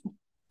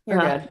 You're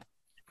good.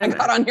 I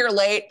got on here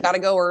late. Got to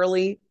go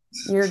early.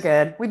 You're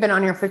good. We've been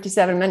on here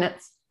 57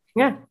 minutes.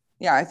 Yeah.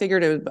 Yeah, I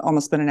figured it would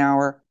almost been an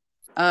hour.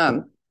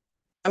 I'm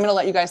going to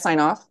let you guys sign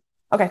off.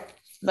 Okay.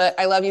 But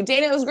I love you.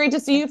 Dana, it was great to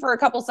see you for a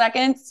couple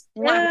seconds.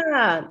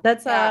 Yeah,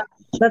 let's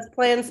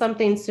plan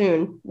something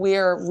soon.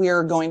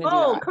 We're going to do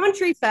that.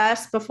 Country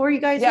Fest before you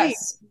guys leave.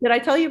 Did I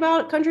tell you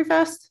about Country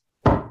Fest?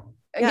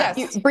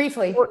 Yes.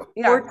 Briefly.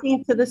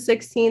 14th to the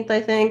 16th,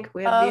 I think.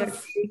 We have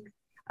the week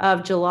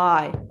of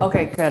July.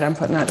 Okay, good. I'm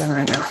putting that down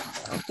right now.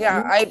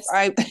 Yeah,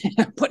 I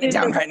put it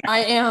down right now. I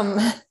am.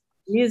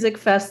 Music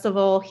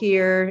festival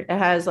here. It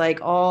has like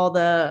all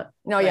the...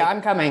 No, yeah,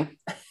 I'm coming.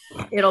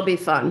 It'll be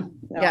fun.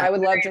 No, yeah, I would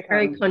love to come.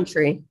 Very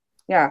country.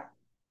 Yeah.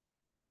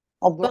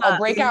 I'll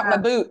break out my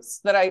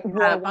boots that I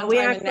wore one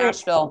time in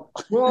Nashville.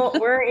 Well,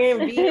 we're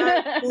in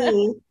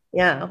VIP.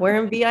 Yeah,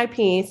 we're in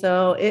VIP.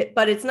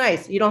 But it's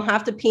nice. You don't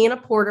have to pee in a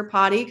porta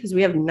potty because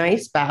we have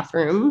nice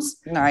bathrooms.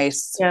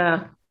 Nice.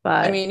 Yeah.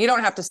 But I mean, you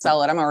don't have to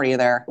sell it. I'm already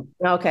there.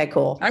 Okay,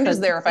 cool. I'm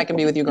just there if I can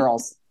be with you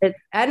girls.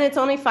 It's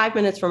only 5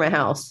 minutes from my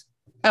house.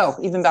 Oh,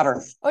 even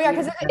better. Oh yeah,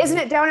 because isn't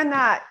it down in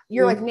that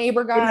your like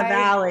neighbor guy in the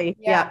valley?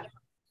 Yeah.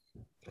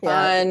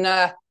 Fun.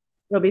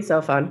 It'll be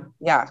so fun.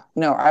 Yeah.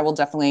 No, I will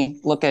definitely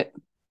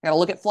gotta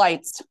look at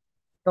flights.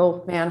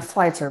 Oh man,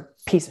 flights are a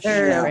piece of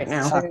shit right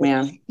now. Fuck,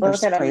 man.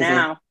 Look at them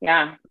now.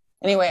 Yeah.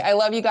 Anyway, I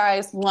love you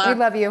guys. We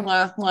love you.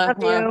 Love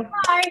you.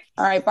 Bye.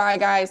 All right. Bye,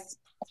 guys.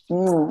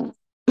 Like,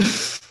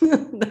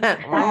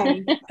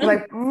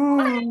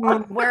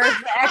 where's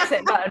the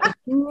exit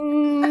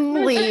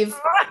button? Leave.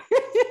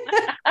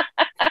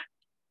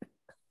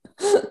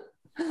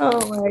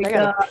 Oh my I God.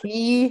 gotta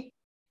pee.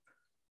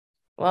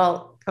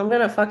 Well, I'm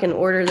gonna fucking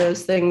order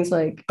those things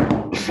like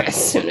as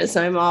soon as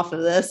I'm off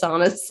of this,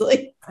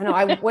 honestly. I know.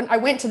 I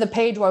went to the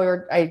page while we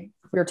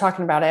were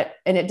talking about it,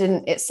 and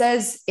it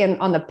says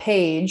on the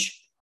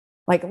page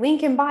like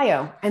link in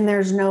bio, and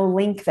there's no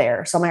link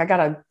there. So I'm like, I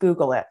gotta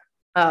Google it.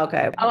 Oh,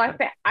 okay. Oh,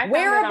 I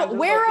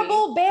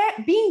wearable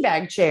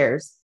beanbag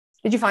chairs.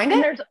 Did you find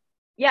it?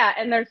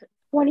 And there's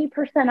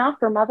 20% off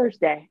for Mother's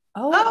Day.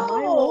 Oh,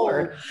 my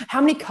Lord.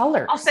 How many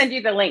colors? I'll send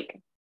you the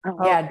link.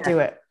 Yeah, do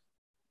it.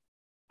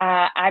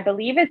 I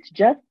believe it's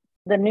just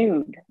the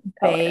nude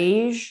color.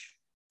 Beige.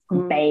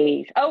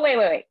 Beige. Oh,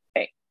 wait.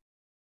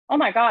 Oh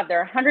my God,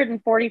 they're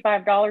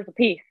 $145 a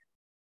piece.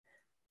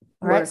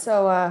 All right,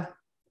 so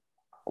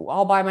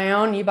I'll buy my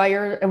own, you buy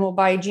yours, and we'll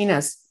buy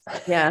Gina's.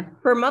 Yeah,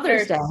 for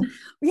Mother's Day.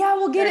 Yeah,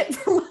 we'll get it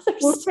for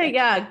Mother's Day.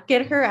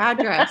 Get her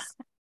address.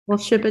 We'll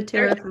ship it to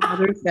her for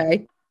Mother's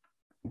Day.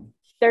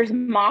 There's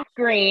moss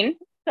green,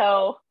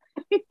 so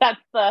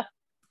that's the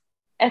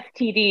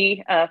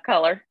STD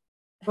color.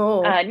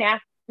 Oh,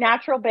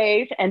 natural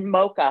beige and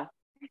mocha.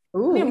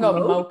 ooh, I'm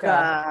going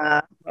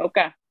mocha.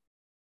 Mocha.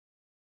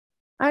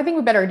 I think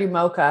we better do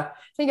mocha. I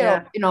think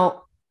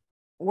it'll,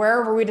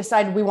 wherever we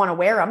decide we want to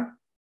wear them,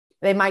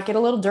 they might get a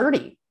little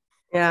dirty.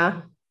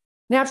 Yeah.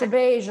 Natural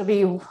beige will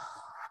be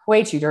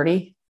way too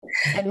dirty.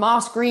 And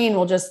moss green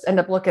will just end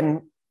up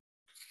looking,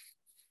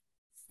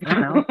 I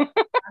don't know.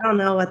 I don't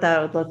know what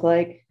that would look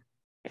like.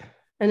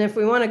 And if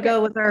we want to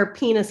go with our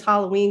penis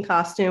Halloween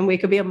costume, we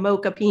could be a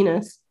mocha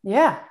penis.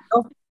 Yeah.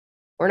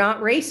 We're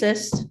not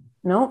racist.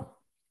 Nope.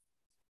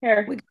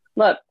 Here,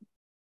 look.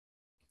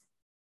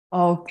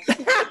 Oh, the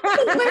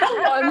little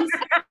ones.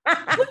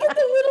 Look at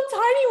the little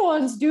tiny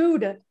ones,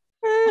 dude.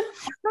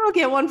 I'll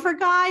get one for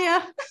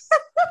Gaia.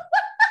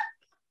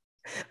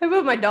 I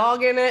put my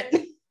dog in it.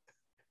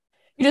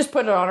 You just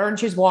put it on her and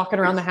she's walking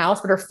around the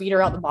house, but her feet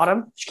are out the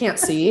bottom. She can't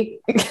see.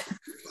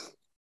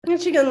 And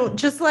she can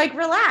just like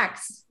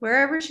relax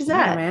wherever she's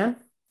at. Man.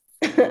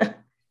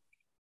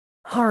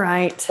 All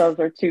right. Those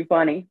are too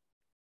funny.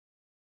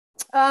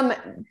 Do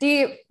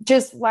you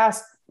just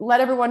let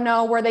everyone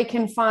know where they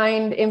can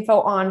find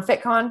info on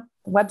FitCon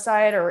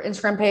website or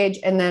Instagram page,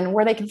 and then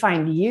where they can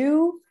find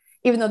you,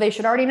 even though they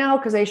should already know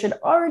because they should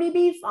already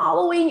be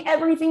following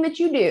everything that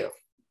you do.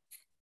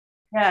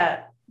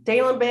 Yeah.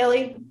 Dalen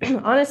Bailey.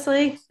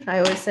 Honestly, I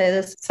always say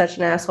this, it's such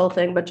an asshole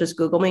thing, but just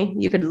Google me.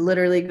 You could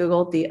literally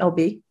Google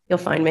DLB. You'll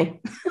find me.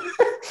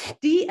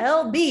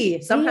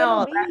 DLB.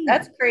 Somehow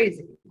that's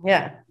crazy.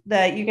 Yeah.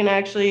 That you can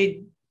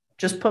actually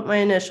just put my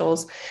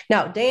initials.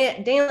 Now,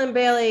 Dalen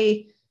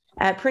Bailey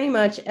at pretty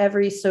much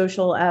every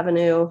social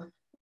avenue.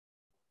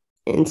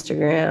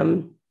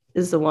 Instagram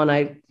is the one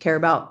I care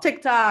about.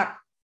 TikTok,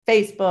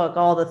 Facebook,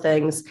 all the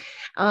things.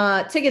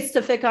 Tickets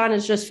to FitCon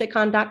is just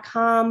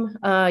fitcon.com.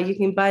 You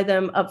can buy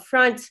them up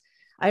front.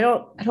 I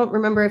don't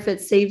remember if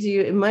it saves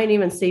you. It might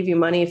even save you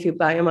money if you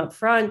buy them up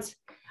front.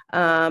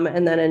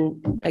 And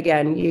then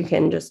again, you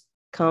can just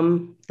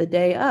come the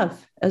day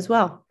of as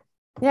well.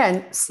 Yeah.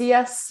 And see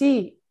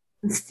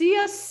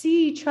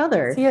see each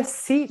other.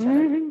 see each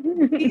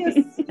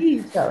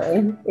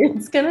other.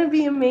 It's going to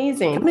be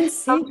amazing.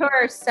 Come to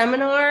our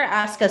seminar,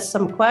 ask us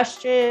some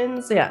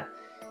questions. Yeah.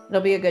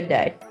 It'll be a good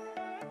day.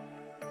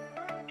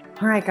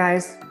 All right,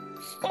 guys.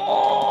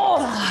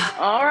 Oh,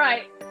 all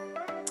right.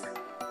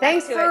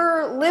 Thanks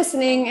for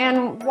listening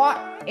and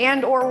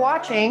or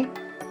watching.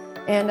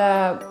 And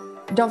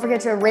don't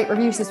forget to rate,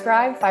 review,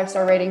 subscribe,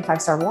 5-star rating,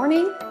 5-star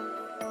warning.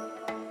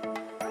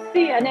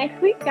 See you next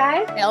week,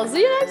 guys. I'll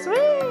see you next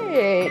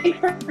week.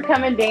 Thanks for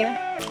coming, Dana.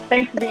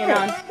 Thanks for being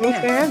on. Thanks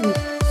for having me.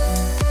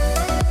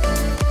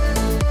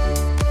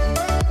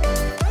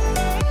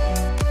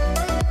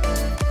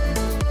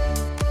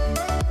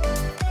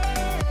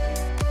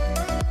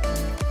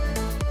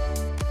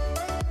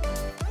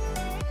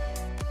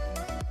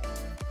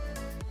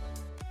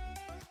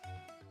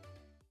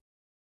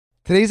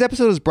 Today's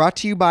episode is brought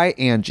to you by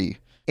Angie.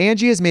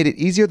 Angie has made it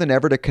easier than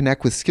ever to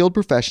connect with skilled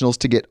professionals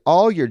to get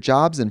all your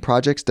jobs and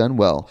projects done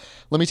well.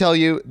 Let me tell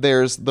you,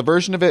 there's the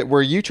version of it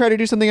where you try to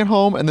do something at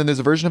home, and then there's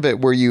a version of it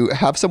where you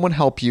have someone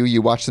help you,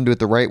 you watch them do it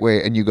the right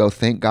way, and you go,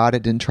 thank God I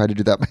didn't try to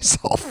do that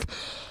myself.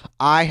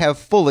 I have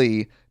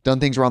fully done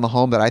things around the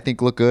home that I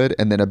think look good,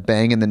 and then a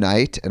bang in the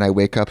night, and I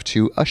wake up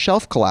to a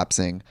shelf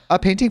collapsing, a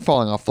painting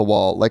falling off the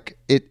wall.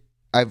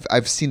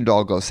 I've seen it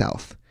all go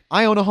south.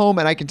 I own a home,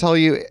 and I can tell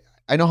you,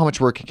 I know how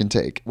much work it can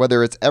take.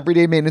 Whether it's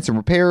everyday maintenance and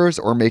repairs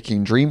or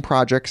making dream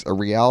projects a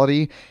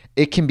reality,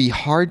 it can be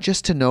hard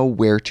just to know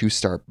where to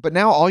start. But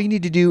now all you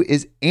need to do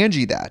is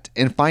Angie that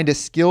and find a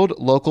skilled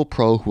local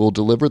pro who will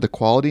deliver the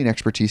quality and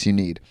expertise you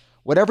need.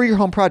 Whatever your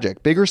home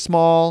project, big or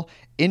small,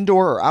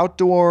 indoor or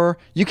outdoor,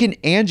 you can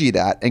Angie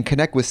that and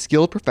connect with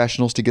skilled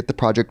professionals to get the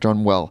project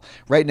done well.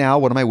 Right now,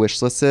 one of my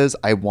wish lists is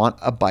I want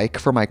a bike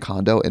for my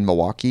condo in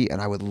Milwaukee,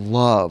 and I would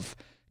love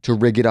to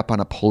rig it up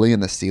on a pulley in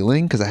the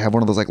ceiling because I have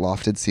one of those like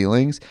lofted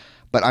ceilings,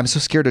 but I'm so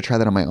scared to try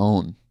that on my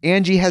own.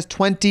 Angie has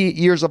 20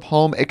 years of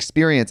home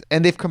experience,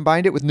 and they've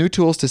combined it with new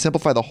tools to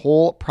simplify the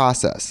whole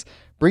process.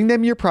 Bring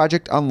them your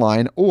project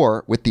online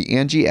or with the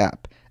Angie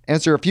app.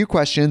 Answer a few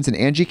questions and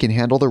Angie can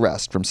handle the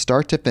rest from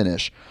start to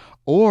finish,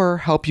 or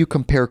help you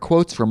compare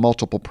quotes from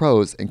multiple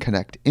pros and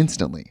connect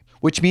instantly,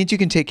 which means you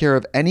can take care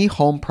of any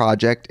home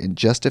project in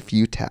just a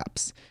few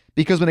taps.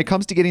 Because when it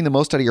comes to getting the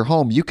most out of your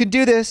home, you can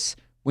do this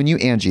when you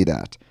Angie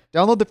that.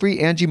 Download the free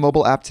Angie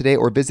mobile app today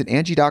or visit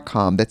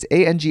Angie.com. That's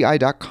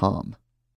ANGI.com.